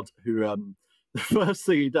Garrard, who the first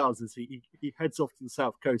thing he does is he heads off to the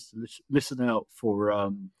south coast to listen out for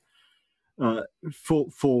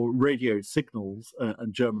radio signals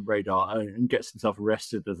and German radar, and gets himself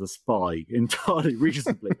arrested as a spy entirely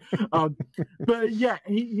reasonably. But yeah,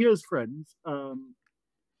 he has friends,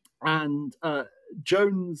 and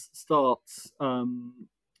Jones starts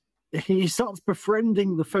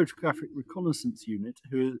befriending the Photographic Reconnaissance Unit,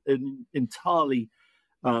 who are an entirely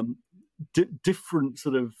different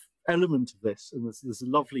sort of element of this. And there's a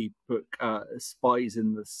lovely book, Spies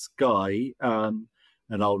in the Sky,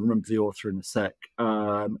 and I'll remember the author in a sec,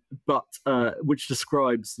 but which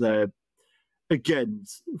describes again,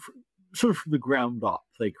 sort of from the ground up,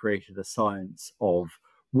 they created a science of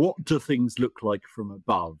what do things look like from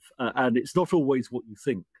above, and it's not always what you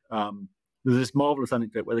think. There's this marvelous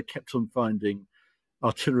anecdote where they kept on finding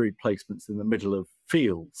artillery placements in the middle of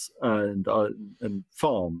fields and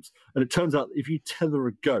farms, and it turns out that if you tether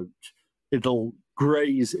a goat, it'll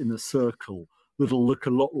graze in a circle that'll look a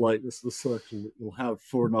lot like the circle that you'll have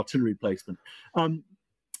for an artillery placement.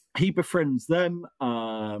 He befriends them,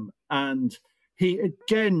 and he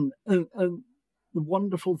again, and the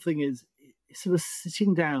wonderful thing is sort of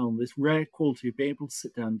sitting down, this rare quality of being able to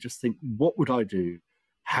sit down and just think, what would I do?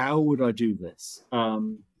 How would I do this?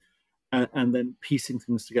 And then piecing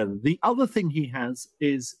things together. The other thing he has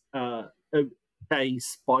is a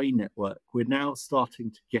spy network. We're now starting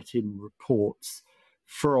to get in reports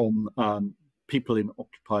from people in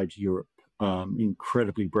occupied Europe,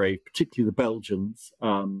 incredibly brave, particularly the Belgians.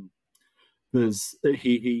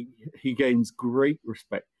 He gains great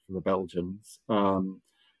respect for the Belgians.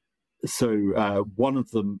 So one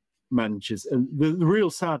of them manages, and the real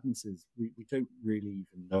sadness is we don't really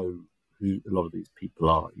even know who a lot of these people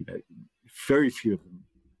are. Very few of them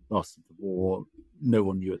lasted the war. No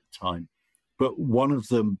one knew at the time. But one of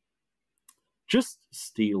them just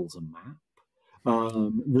steals a map.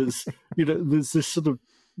 There's this sort of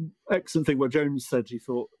excellent thing where Jones said he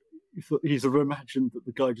thought he sort of imagined that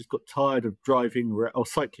the guy just got tired of driving or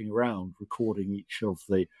cycling around recording each of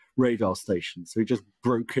the radar stations, so he just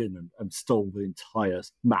broke in and stole the entire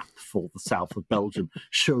map for the south of Belgium,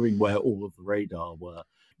 showing where all of the radar were.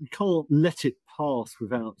 You can't let it pass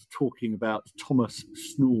without talking about Thomas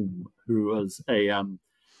Snoom, who was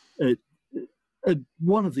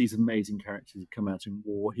one of these amazing characters who come out in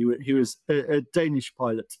war. He was a Danish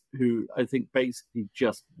pilot who I think basically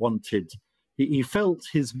just wanted, he felt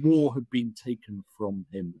his war had been taken from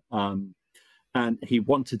him, and he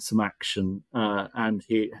wanted some action, and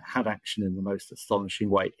he had action in the most astonishing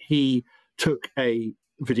way. He took a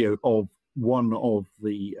video of one of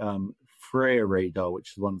the Freya radar, which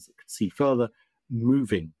is the ones that could see further,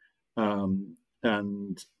 moving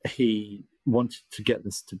and he wanted to get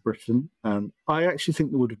this to Britain. And I actually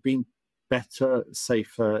think there would have been better,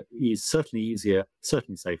 safer, certainly easier,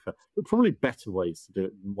 certainly safer, but probably better ways to do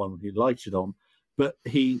it than one he lighted on. But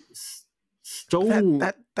he stole...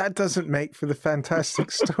 That doesn't make for the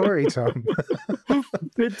fantastic story, Tom.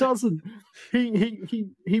 It doesn't. He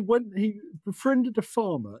befriended a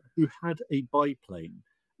farmer who had a biplane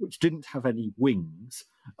which didn't have any wings.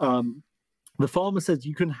 The farmer says,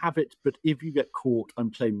 you can have it, but if you get caught,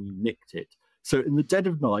 I'm claiming you nicked it. So in the dead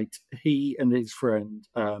of night, he and his friend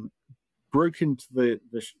broke into the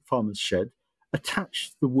farmer's shed,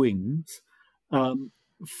 attached the wings,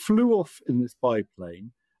 flew off in this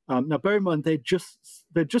biplane. Now, bear in mind, they'd just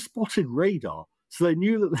spotted radar, so they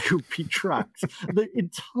knew that they would be tracked. The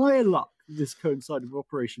entire luck, this coincided with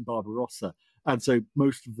Operation Barbarossa, and so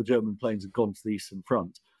most of the German planes had gone to the Eastern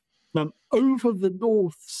Front. Over the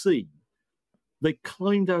North Sea, they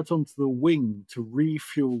climbed out onto the wing to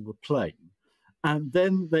refuel the plane, and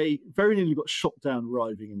then they very nearly got shot down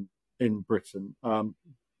arriving in Britain.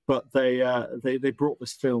 But they brought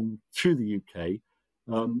this film to the UK.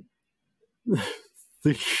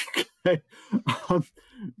 The UK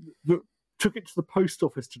took it to the post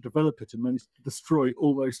office to develop it and managed to destroy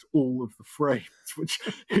almost all of the frames, which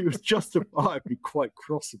he was justifiably quite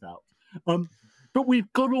cross about. But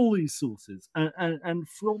we've got all these sources, and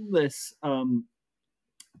from this,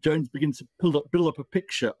 Jones begins to build up a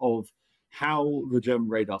picture of how the German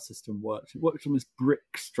radar system worked. It worked on this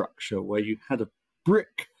brick structure where you had a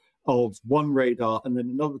brick of one radar and then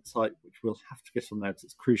another type, which we'll have to get on now because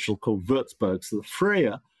it's crucial, called Würzburg. So the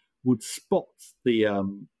Freya would spot the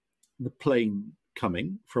plane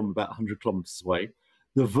coming from about 100 kilometers away.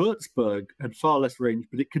 The Würzburg had far less range,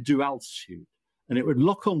 but it could do altitude, and it would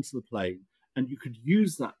lock onto the plane, and you could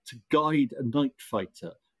use that to guide a night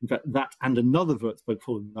fighter. In fact, that and another Würzburg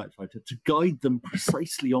following the night fighter to guide them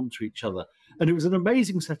precisely onto each other. And it was an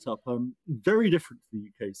amazing setup, very different to the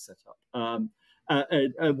UK's setup.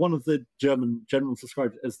 One of the German generals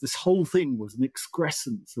described it as this whole thing was an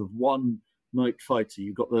excrescence of one night fighter.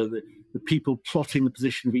 You've got the people plotting the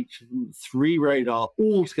position of each of them, 3 radar,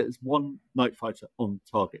 all to get this one night fighter on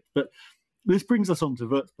target. But this brings us on to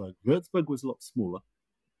Würzburg. Würzburg was a lot smaller.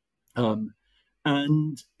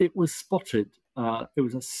 And it was spotted. It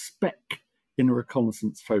was a speck in a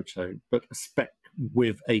reconnaissance photo, but a speck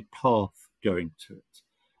with a path going to it.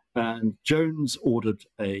 And Jones ordered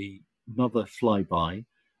another flyby,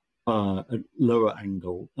 a lower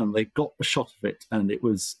angle, and they got a shot of it. And it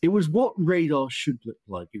was what radar should look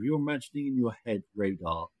like. If you're imagining in your head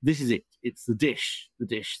radar, this is it. It's the dish that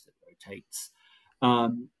rotates.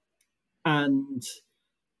 And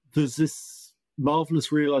there's this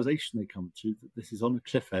marvelous realization they come to that this is on a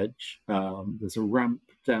cliff edge. There's a ramp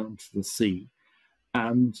down to the sea,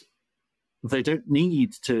 and they don't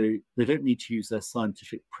need to use their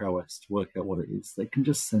scientific prowess to work out what it is. They can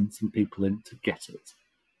just send some people in to get it.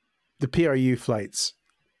 The PRU flights,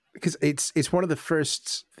 because it's one of the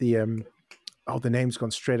first. The name's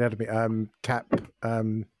gone straight out of me. Cap. Are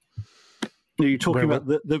you talking about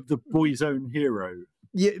the boy's own hero?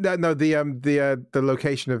 Yeah, no, the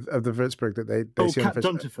location of the Würzburg that they see on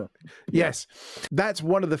Duntifer. Yes, that's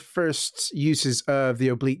one of the first uses of the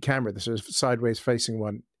oblique camera, the sort of sideways facing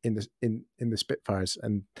one in the Spitfires,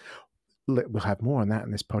 and we'll have more on that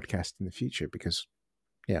in this podcast in the future because,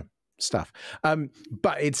 yeah, stuff.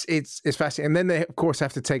 But it's fascinating, and then they of course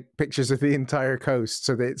have to take pictures of the entire coast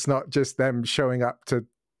so that it's not just them showing up to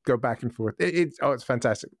go back and forth. It's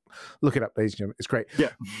fantastic. Look it up, ladies and gentlemen. It's great. Yeah,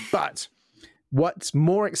 but what's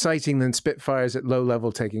more exciting than Spitfires at low level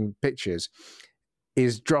taking pictures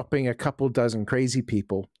is dropping a couple dozen crazy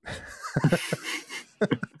people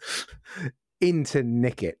into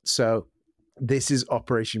nick it. So this is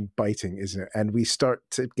Operation Biting, isn't it? And we start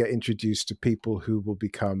to get introduced to people who will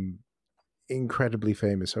become incredibly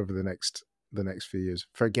famous over the next few years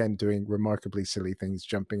for, again, doing remarkably silly things,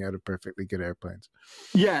 jumping out of perfectly good airplanes.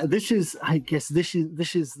 Yeah, this is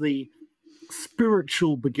the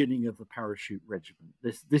spiritual beginning of the parachute regiment.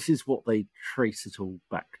 This is what they trace it all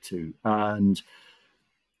back to, and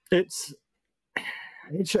it's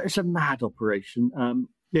a mad operation.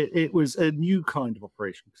 It was a new kind of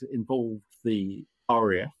operation because it involved the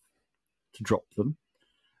RAF to drop them,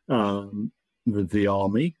 the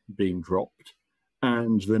army being dropped,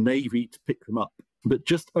 and the Navy to pick them up. But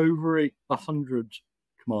just over 100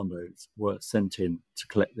 commandos were sent in to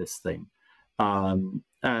collect this thing.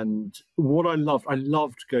 And what I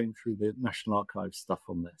loved going through the National Archives stuff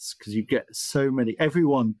on this, because you get so many,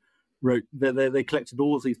 everyone wrote, they collected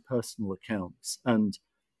all of these personal accounts, and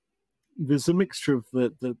there's a mixture of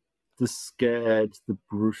the the scared, the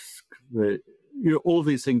brusque, all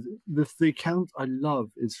these things. The account I love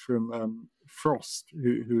is from Frost,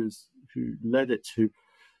 who led it. Who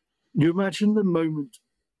you imagine the moment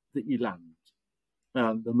that you land,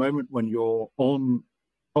 the moment when you're on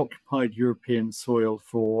occupied European soil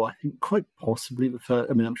for, I think, quite possibly the first.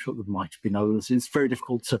 I mean, I'm sure there might have been others. It's very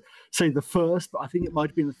difficult to say the first, but I think it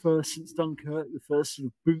might have been the first since Dunkirk, the first sort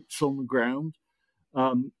of boots on the ground.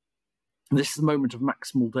 This is the moment of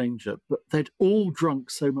maximal danger, but they'd all drunk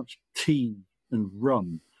so much tea and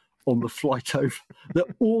rum on the flight over that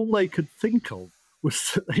all they could think of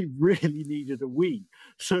was that they really needed a wee.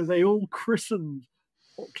 So they all christened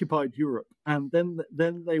occupied Europe, and then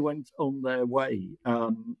they went on their way.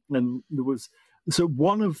 And there was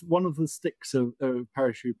one of the sticks of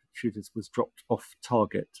parachute shooters was dropped off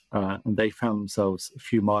target, and they found themselves a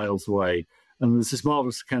few miles away. And there's this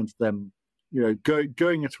marvelous account of them,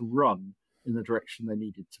 going at a run in the direction they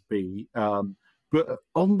needed to be. But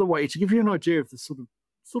on the way, to give you an idea of the sort of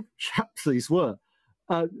chaps these were,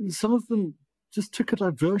 some of them just took a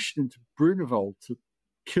diversion into Brunewald to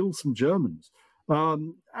kill some Germans.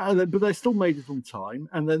 But they still made it on time.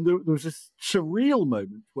 And then there was this surreal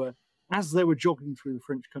moment where, as they were jogging through the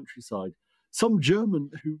French countryside, some German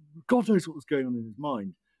who, God knows what was going on in his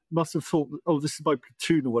mind, must have thought, oh, this is my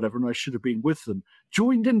platoon or whatever, and I should have been with them,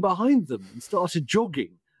 joined in behind them and started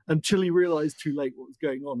jogging until he realized too late what was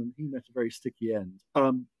going on, and he met a very sticky end.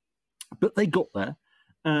 But they got there,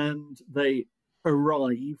 and they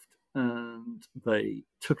arrived, and they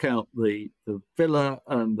took out the villa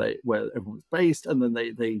and where everyone was based, and then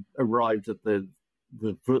they arrived at the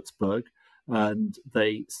Würzburg, and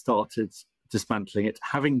they started dismantling it,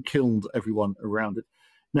 having killed everyone around it.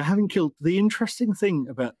 Now, the interesting thing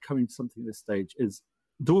about coming to something at this stage is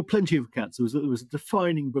there were plenty of accounts. There was a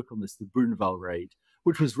defining book on this, the Brunewald raid,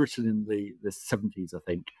 which was written in the 70s, I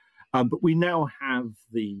think. But we now have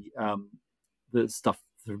the stuff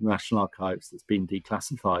from the National Archives that's been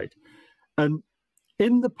declassified. And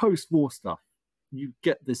in the post-war stuff, you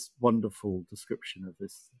get this wonderful description of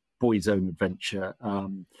this boy's own adventure.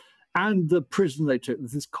 And the prison they took,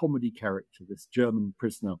 there's this comedy character, this German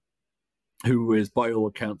prisoner, who is, by all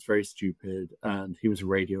accounts, very stupid, and he was a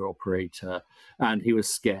radio operator, and he was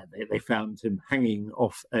scared. They found him hanging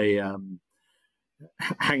off a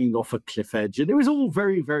cliff edge, and it was all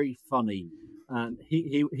very, very funny. And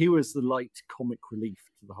he was the light comic relief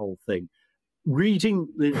to the whole thing. Reading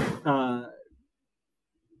the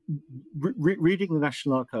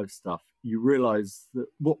National Archives stuff, you realise that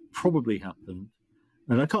what probably happened,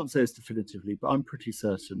 and I can't say this definitively, but I'm pretty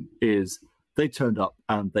certain, is they turned up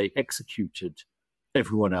and they executed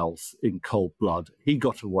everyone else in cold blood. He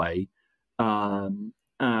got away, and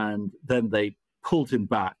then they pulled him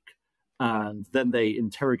back, and then they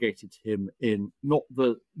interrogated him in not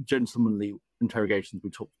the gentlemanly interrogations we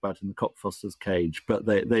talked about in the Cockfosters cage, but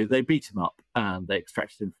they beat him up and they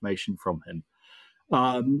extracted information from him.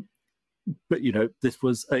 But this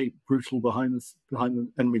was a brutal behind the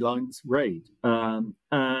enemy lines raid, and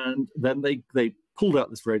then they pulled out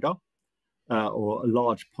this radar, or a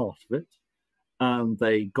large part of it, and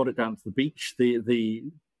they got it down to the beach. The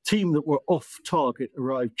team that were off target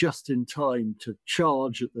arrived just in time to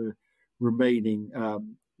charge at the remaining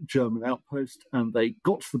German outpost, and they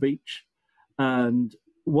got to the beach. And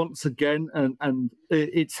once again, and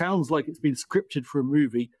it sounds like it's been scripted for a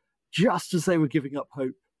movie, just as they were giving up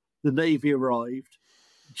hope, the Navy arrived.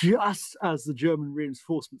 Just as the German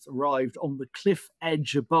reinforcements arrived on the cliff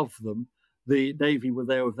edge above them, the Navy were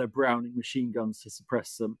there with their Browning machine guns to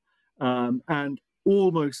suppress them. And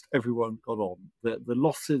almost everyone got on. The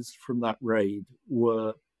losses from that raid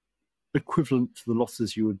were equivalent to the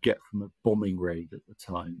losses you would get from a bombing raid at the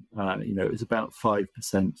time. It was about 5%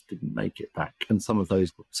 didn't make it back, and some of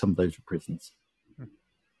those were prisoners.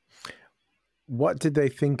 What did they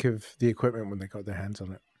think of the equipment when they got their hands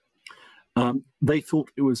on it? They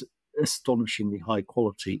thought it was astonishingly high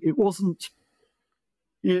quality. It wasn't.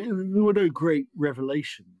 There were no great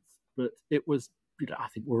revelations, but it was. I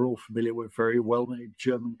think we're all familiar with very well-made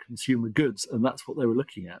German consumer goods, and that's what they were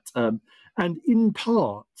looking at. And in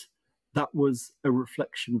part, that was a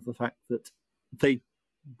reflection of the fact that they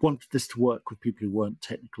wanted this to work with people who weren't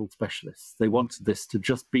technical specialists. They wanted this to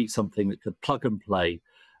just be something that could plug and play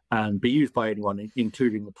and be used by anyone,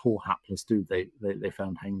 including the poor hapless dude they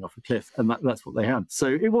found hanging off a cliff. And that's what they had. So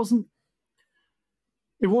it wasn't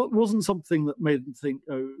something that made them think,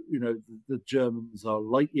 the Germans are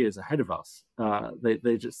light years ahead of us. They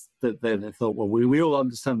thought, well, we all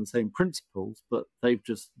understand the same principles, but they've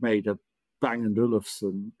just made a Bang &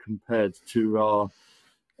 Olufsen compared to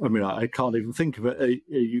I mean, I can't even think of a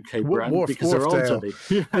UK brand because there Wharfdale. aren't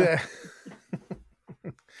any. Yeah.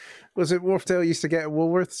 Was it Wharfdale used to get at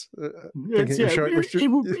Woolworths?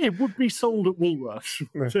 It would be sold at Woolworths,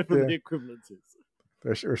 whatever the equivalent is.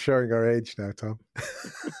 We're showing our age now, Tom.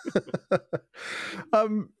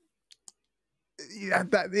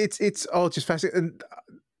 It's all just fascinating. And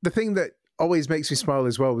the thing that always makes me smile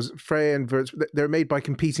as well was Freya and Wirtz. They're made by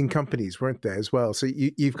competing companies, weren't they, as well? So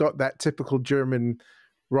you've got that typical German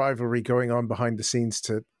rivalry going on behind the scenes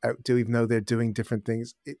to outdo, even though they're doing different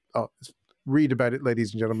things. Read about it,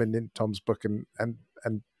 ladies and gentlemen, in Tom's book and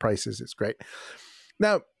prices. It's great.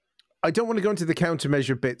 Now, I don't want to go into the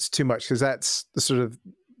countermeasure bits too much because that's the sort of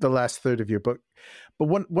the last third of your book. But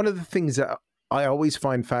one of the things that I always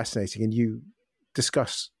find fascinating, and you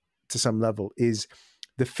discuss to some level, is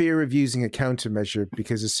the fear of using a countermeasure,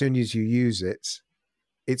 because as soon as you use it,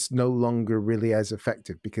 it's no longer really as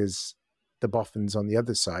effective because the boffins on the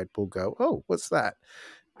other side will go, oh, what's that?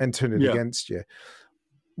 And turn it against you.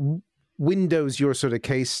 Windows, your sort of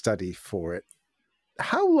case study for it.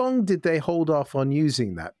 How long did they hold off on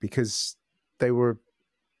using that? Because they were,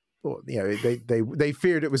 they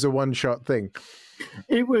feared it was a one-shot thing.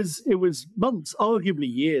 It was months,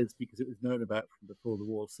 arguably years, because it was known about from before the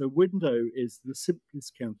war. So window is the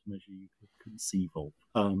simplest countermeasure you could conceive of.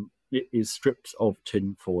 It is strips of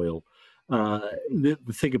tin foil. The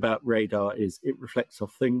thing about radar is it reflects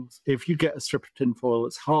off things. If you get a strip of tin foil,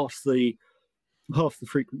 it's half the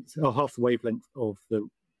frequency or half the wavelength of the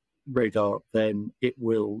radar, then it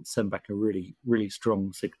will send back a really, really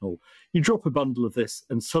strong signal. You drop a bundle of this,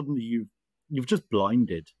 and suddenly you've just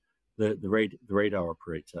blinded the radar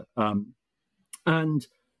operator. And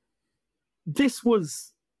this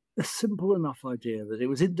was a simple enough idea that it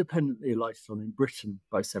was independently lighted on in Britain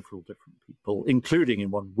by several different people, including,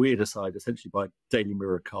 in one weird aside, essentially by a Daily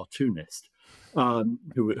Mirror cartoonist,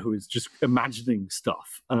 who was just imagining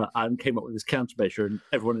stuff and came up with this countermeasure, and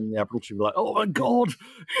everyone in the laboratory were like, "Oh my God,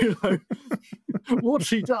 what's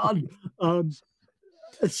he done?"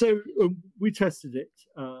 So we tested it.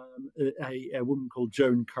 A woman called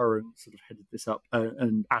Joan Curran sort of headed this up,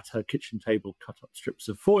 and at her kitchen table cut up strips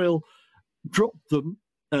of foil, dropped them,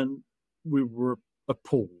 and we were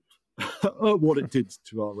appalled at what it did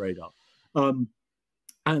to our radar.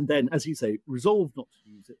 And then, as you say, resolved not to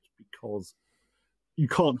use it because you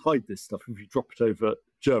can't hide this stuff. If you drop it over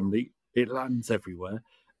Germany, it lands everywhere.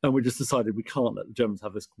 And we just decided we can't let the Germans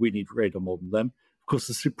have this. We need radar more than them. Of course,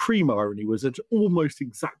 the supreme irony was at almost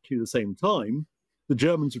exactly the same time, the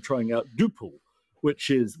Germans were trying out Whipple, which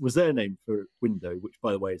was their name for window, which,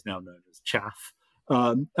 by the way, is now known as chaff.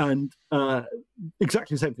 And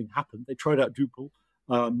exactly the same thing happened. They tried out Whipple.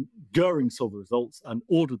 Goering saw the results and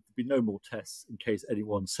ordered there be no more tests in case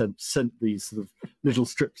anyone sent these sort of little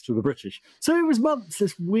strips to the British. So it was months,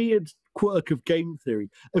 this weird quirk of game theory.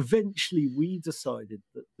 Eventually, we decided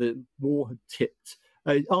that the war had tipped,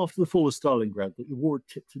 after the fall of Stalingrad, that the war had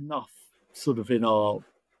tipped enough sort of in our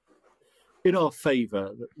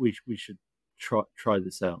favour that we should try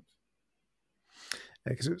this out.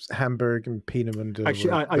 Because it was Hamburg and Peenemünde.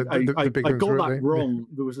 Actually, I got that wrong.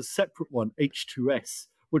 There was a separate one, H2S,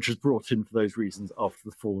 which was brought in for those reasons after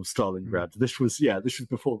the fall of Stalingrad. This was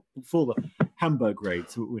before the Hamburg raid,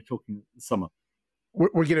 so we're talking summer. We're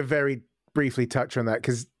going to very briefly touch on that,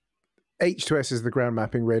 because H2S is the ground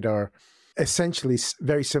mapping radar, essentially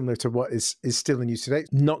very similar to what is still in use today.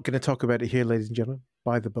 Not going to talk about it here, ladies and gentlemen.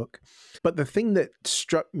 Buy the book. But the thing that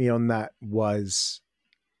struck me on that was,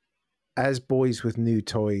 as boys with new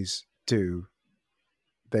toys do,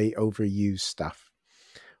 they overuse stuff.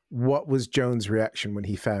 What was Jones' reaction when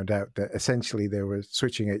he found out that essentially they were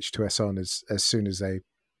switching H2S on as soon as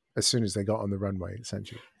they got on the runway,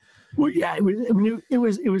 essentially? Well, yeah, it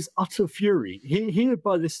was utter fury. He had,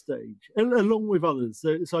 by this stage, along with others.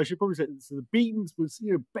 So I should probably say, so the Beans was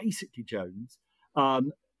basically Jones,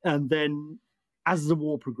 and then as the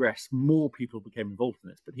war progressed, more people became involved in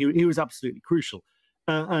this. But he was absolutely crucial,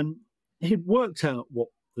 and he'd worked out what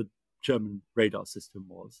the German radar system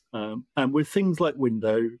was, and with things like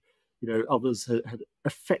window, others had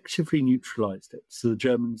effectively neutralized it. So the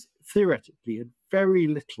Germans theoretically had very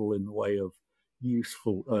little in the way of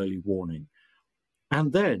useful early warning.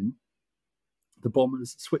 And then the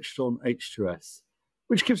bombers switched on H2S,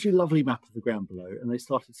 which gives you a lovely map of the ground below, and they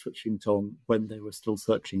started switching it on when they were still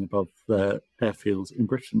searching above their airfields in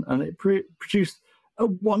Britain, and it produced a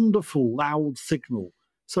wonderful loud signal.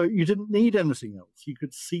 So you didn't need anything else. You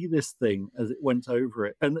could see this thing as it went over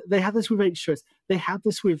it. And they had this with H2S. They had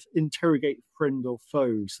this with interrogate friend or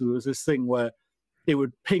foe. So there was this thing where it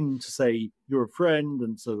would ping to say you're a friend,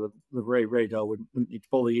 and so the radar wouldn't need to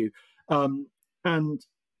bother you. And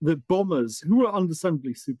the bombers, who were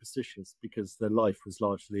understandably superstitious because their life was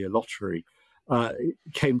largely a lottery,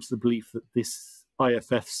 came to the belief that this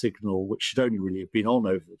IFF signal, which should only really have been on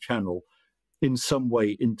over the channel, in some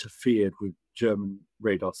way interfered with German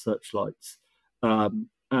radar searchlights.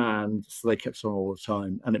 And so they kept on all the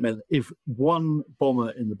time. And it meant that if one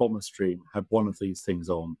bomber in the bomber stream had one of these things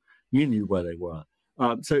on, you knew where they were.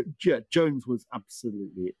 So yeah, Jones was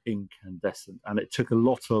absolutely incandescent. And it took a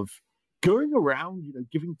lot of going around,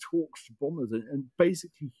 giving talks to bombers and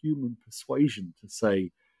basically human persuasion to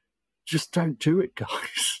say, just don't do it,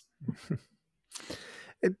 guys.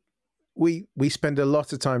 We spend a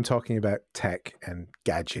lot of time talking about tech and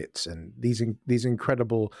gadgets and these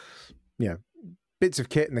incredible, bits of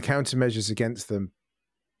kit and the countermeasures against them,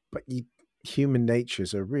 but human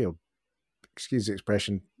nature's a real, excuse the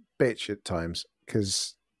expression, bitch at times,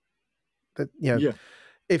 because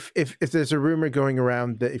if there's a rumor going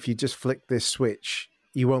around that if you just flick this switch,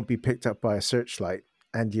 you won't be picked up by a searchlight,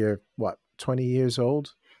 and you're 20 years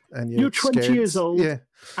old, and you're 20 scared. Years old, yeah,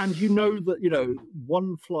 and you know that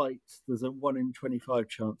one flight there's a 1 in 25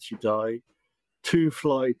 chance you die. 2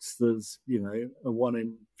 flights, there's a 1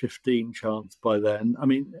 in 15 chance by then. I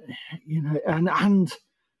mean, and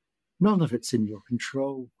none of it's in your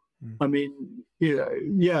control. I mean, you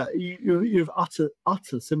have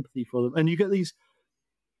utter sympathy for them, and you get these.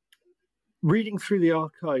 Reading through the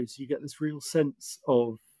archives, you get this real sense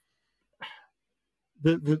of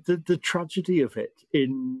the tragedy of it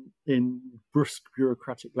in brusque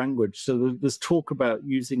bureaucratic language. So there's talk about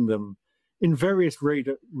using them in various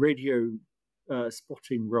radio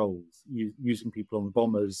spotting roles, using people on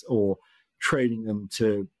bombers or training them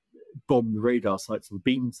to bomb the radar sites or the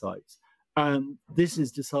beam sites. And this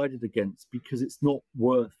is decided against because it's not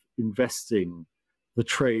worth investing the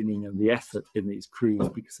training and the effort in these crews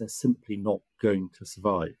because they're simply not going to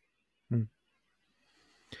survive.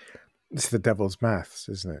 It's the devil's maths,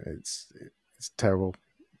 isn't it? It's a terrible,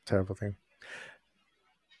 terrible thing.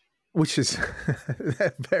 Which is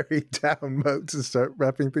a very down note to start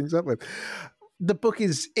wrapping things up with. The book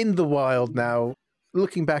is in the wild now.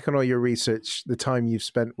 Looking back on all your research, the time you've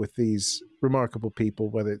spent with these remarkable people,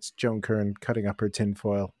 whether it's Joan Curran cutting up her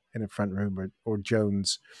tinfoil in a front room or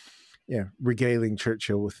Jones, regaling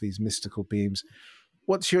Churchill with these mystical beams.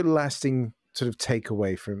 What's your lasting sort of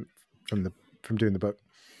takeaway from doing the book?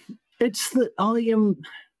 It's that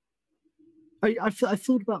I've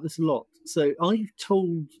thought about this a lot. So I've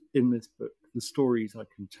told in this book the stories I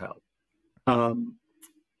can tell.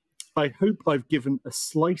 I hope I've given a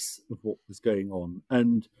slice of what was going on,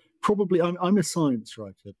 and probably I'm a science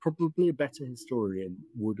writer. Probably a better historian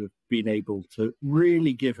would have been able to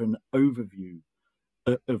really give an overview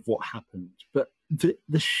of what happened. But the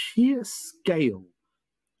sheer scale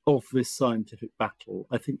of this scientific battle,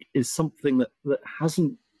 I think, is something that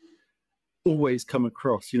hasn't always come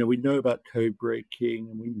across. We know about code breaking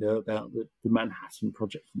and we know about the Manhattan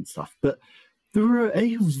Project and stuff, but there are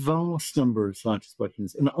a vast number of scientists working on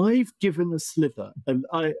this, and I've given a slither. And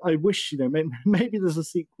I wish, maybe there's a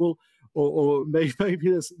sequel, or maybe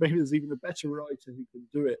there's even a better writer who can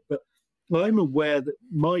do it. But I'm aware that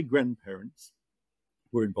my grandparents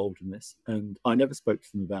were involved in this, and I never spoke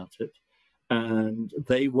to them about it. And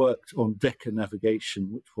they worked on Decca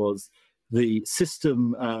navigation, which was the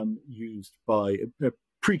system used by a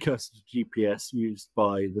precursor to GPS used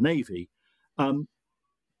by the Navy.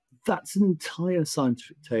 That's an entire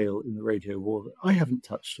scientific tale in the radio war that I haven't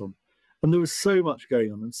touched on. And there was so much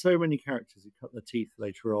going on and so many characters who cut their teeth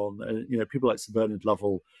later on. People like Sir Bernard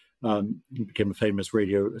Lovell, who became a famous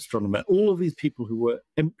radio astronomer. All of these people who were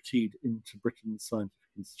emptied into Britain's scientific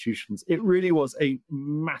institutions. It really was a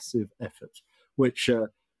massive effort, which,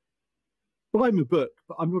 I'm a book,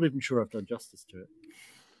 but I'm not even sure I've done justice to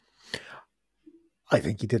it. I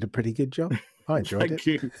think you did a pretty good job. I enjoyed Thank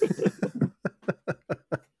you.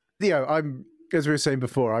 I'm, as we were saying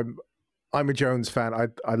before, I'm a Jones fan.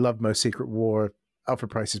 I love Most Secret War.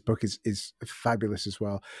 Alfred Price's book is fabulous as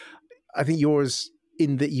well. I think yours,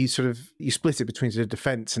 in that you split it between sort of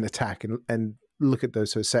defense and attack, and look at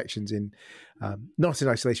those sort of sections in not in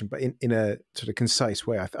isolation, but in a sort of concise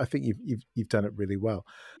way. I think you've done it really well.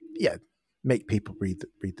 Yeah, make people read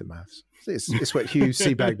the maths. It's what Hugh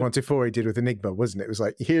Seabag Montefiore did with Enigma, wasn't it? It was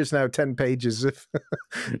like, here's now 10 pages of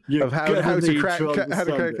how to crack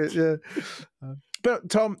it. Yeah. But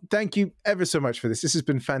Tom, thank you ever so much for this. This has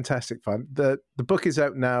been fantastic fun. The book is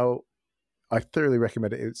out now. I thoroughly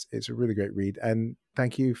recommend it. It's a really great read. And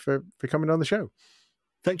thank you for coming on the show.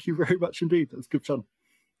 Thank you very much indeed. That was good fun.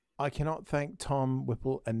 I cannot thank Tom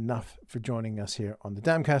Whipple enough for joining us here on the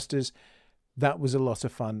Damcasters. That was a lot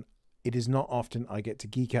of fun. It is not often I get to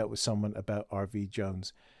geek out with someone about R.V.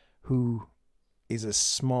 Jones, who is a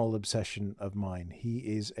small obsession of mine. He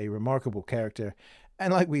is a remarkable character.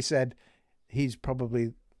 And like we said, he's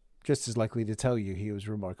probably just as likely to tell you he was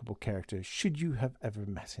a remarkable character should you have ever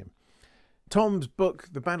met him. Tom's book,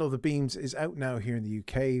 The Battle of the Beams, is out now here in the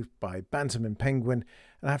UK by Bantam and Penguin.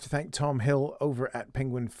 And I have to thank Tom Hill over at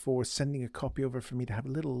Penguin for sending a copy over for me to have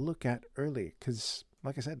a little look at early, because,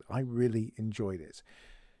 like I said, I really enjoyed it.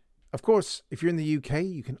 Of course, if you're in the UK,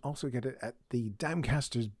 you can also get it at the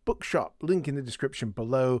Damcasters Bookshop. Link in the description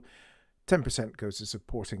below. 10% goes to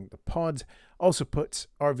supporting the pod. Also put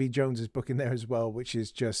R.V. Jones's book in there as well, which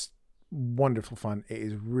is just wonderful fun. It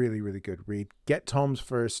is really, really good read. Get Tom's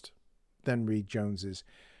first, then read Jones's.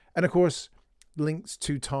 And of course, links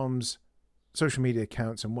to Tom's social media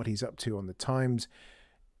accounts and what he's up to on the Times,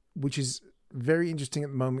 which is very interesting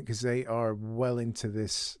at the moment because they are well into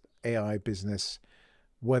this AI business.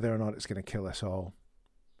 Whether or not it's going to kill us all,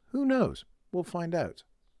 who knows? We'll find out.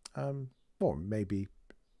 Or maybe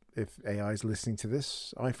if AI is listening to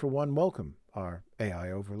this, I for one welcome our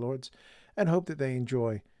AI overlords and hope that they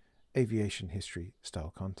enjoy aviation history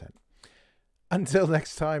style content. Until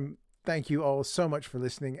next time, thank you all so much for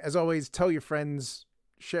listening. As always, tell your friends,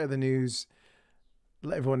 share the news,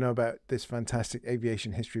 let everyone know about this fantastic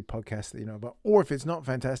aviation history podcast that you know about. Or if it's not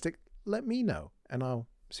fantastic, let me know and I'll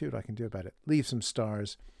see what I can do about it. Leave some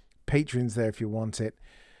stars, patrons there if you want it.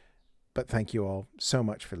 But thank you all so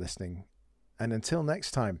much for listening. And until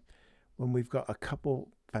next time, when we've got a couple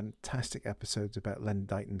fantastic episodes about Len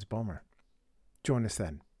Deighton's bomber, join us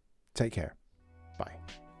then. Take care. Bye.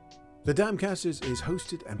 The Damcasters is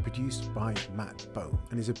hosted and produced by Matt Bone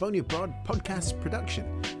and is a Boney Abroad podcast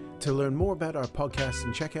production. To learn more about our podcast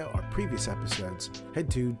and check out our previous episodes, head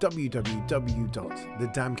to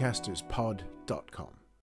www.thedamcasterspod.com.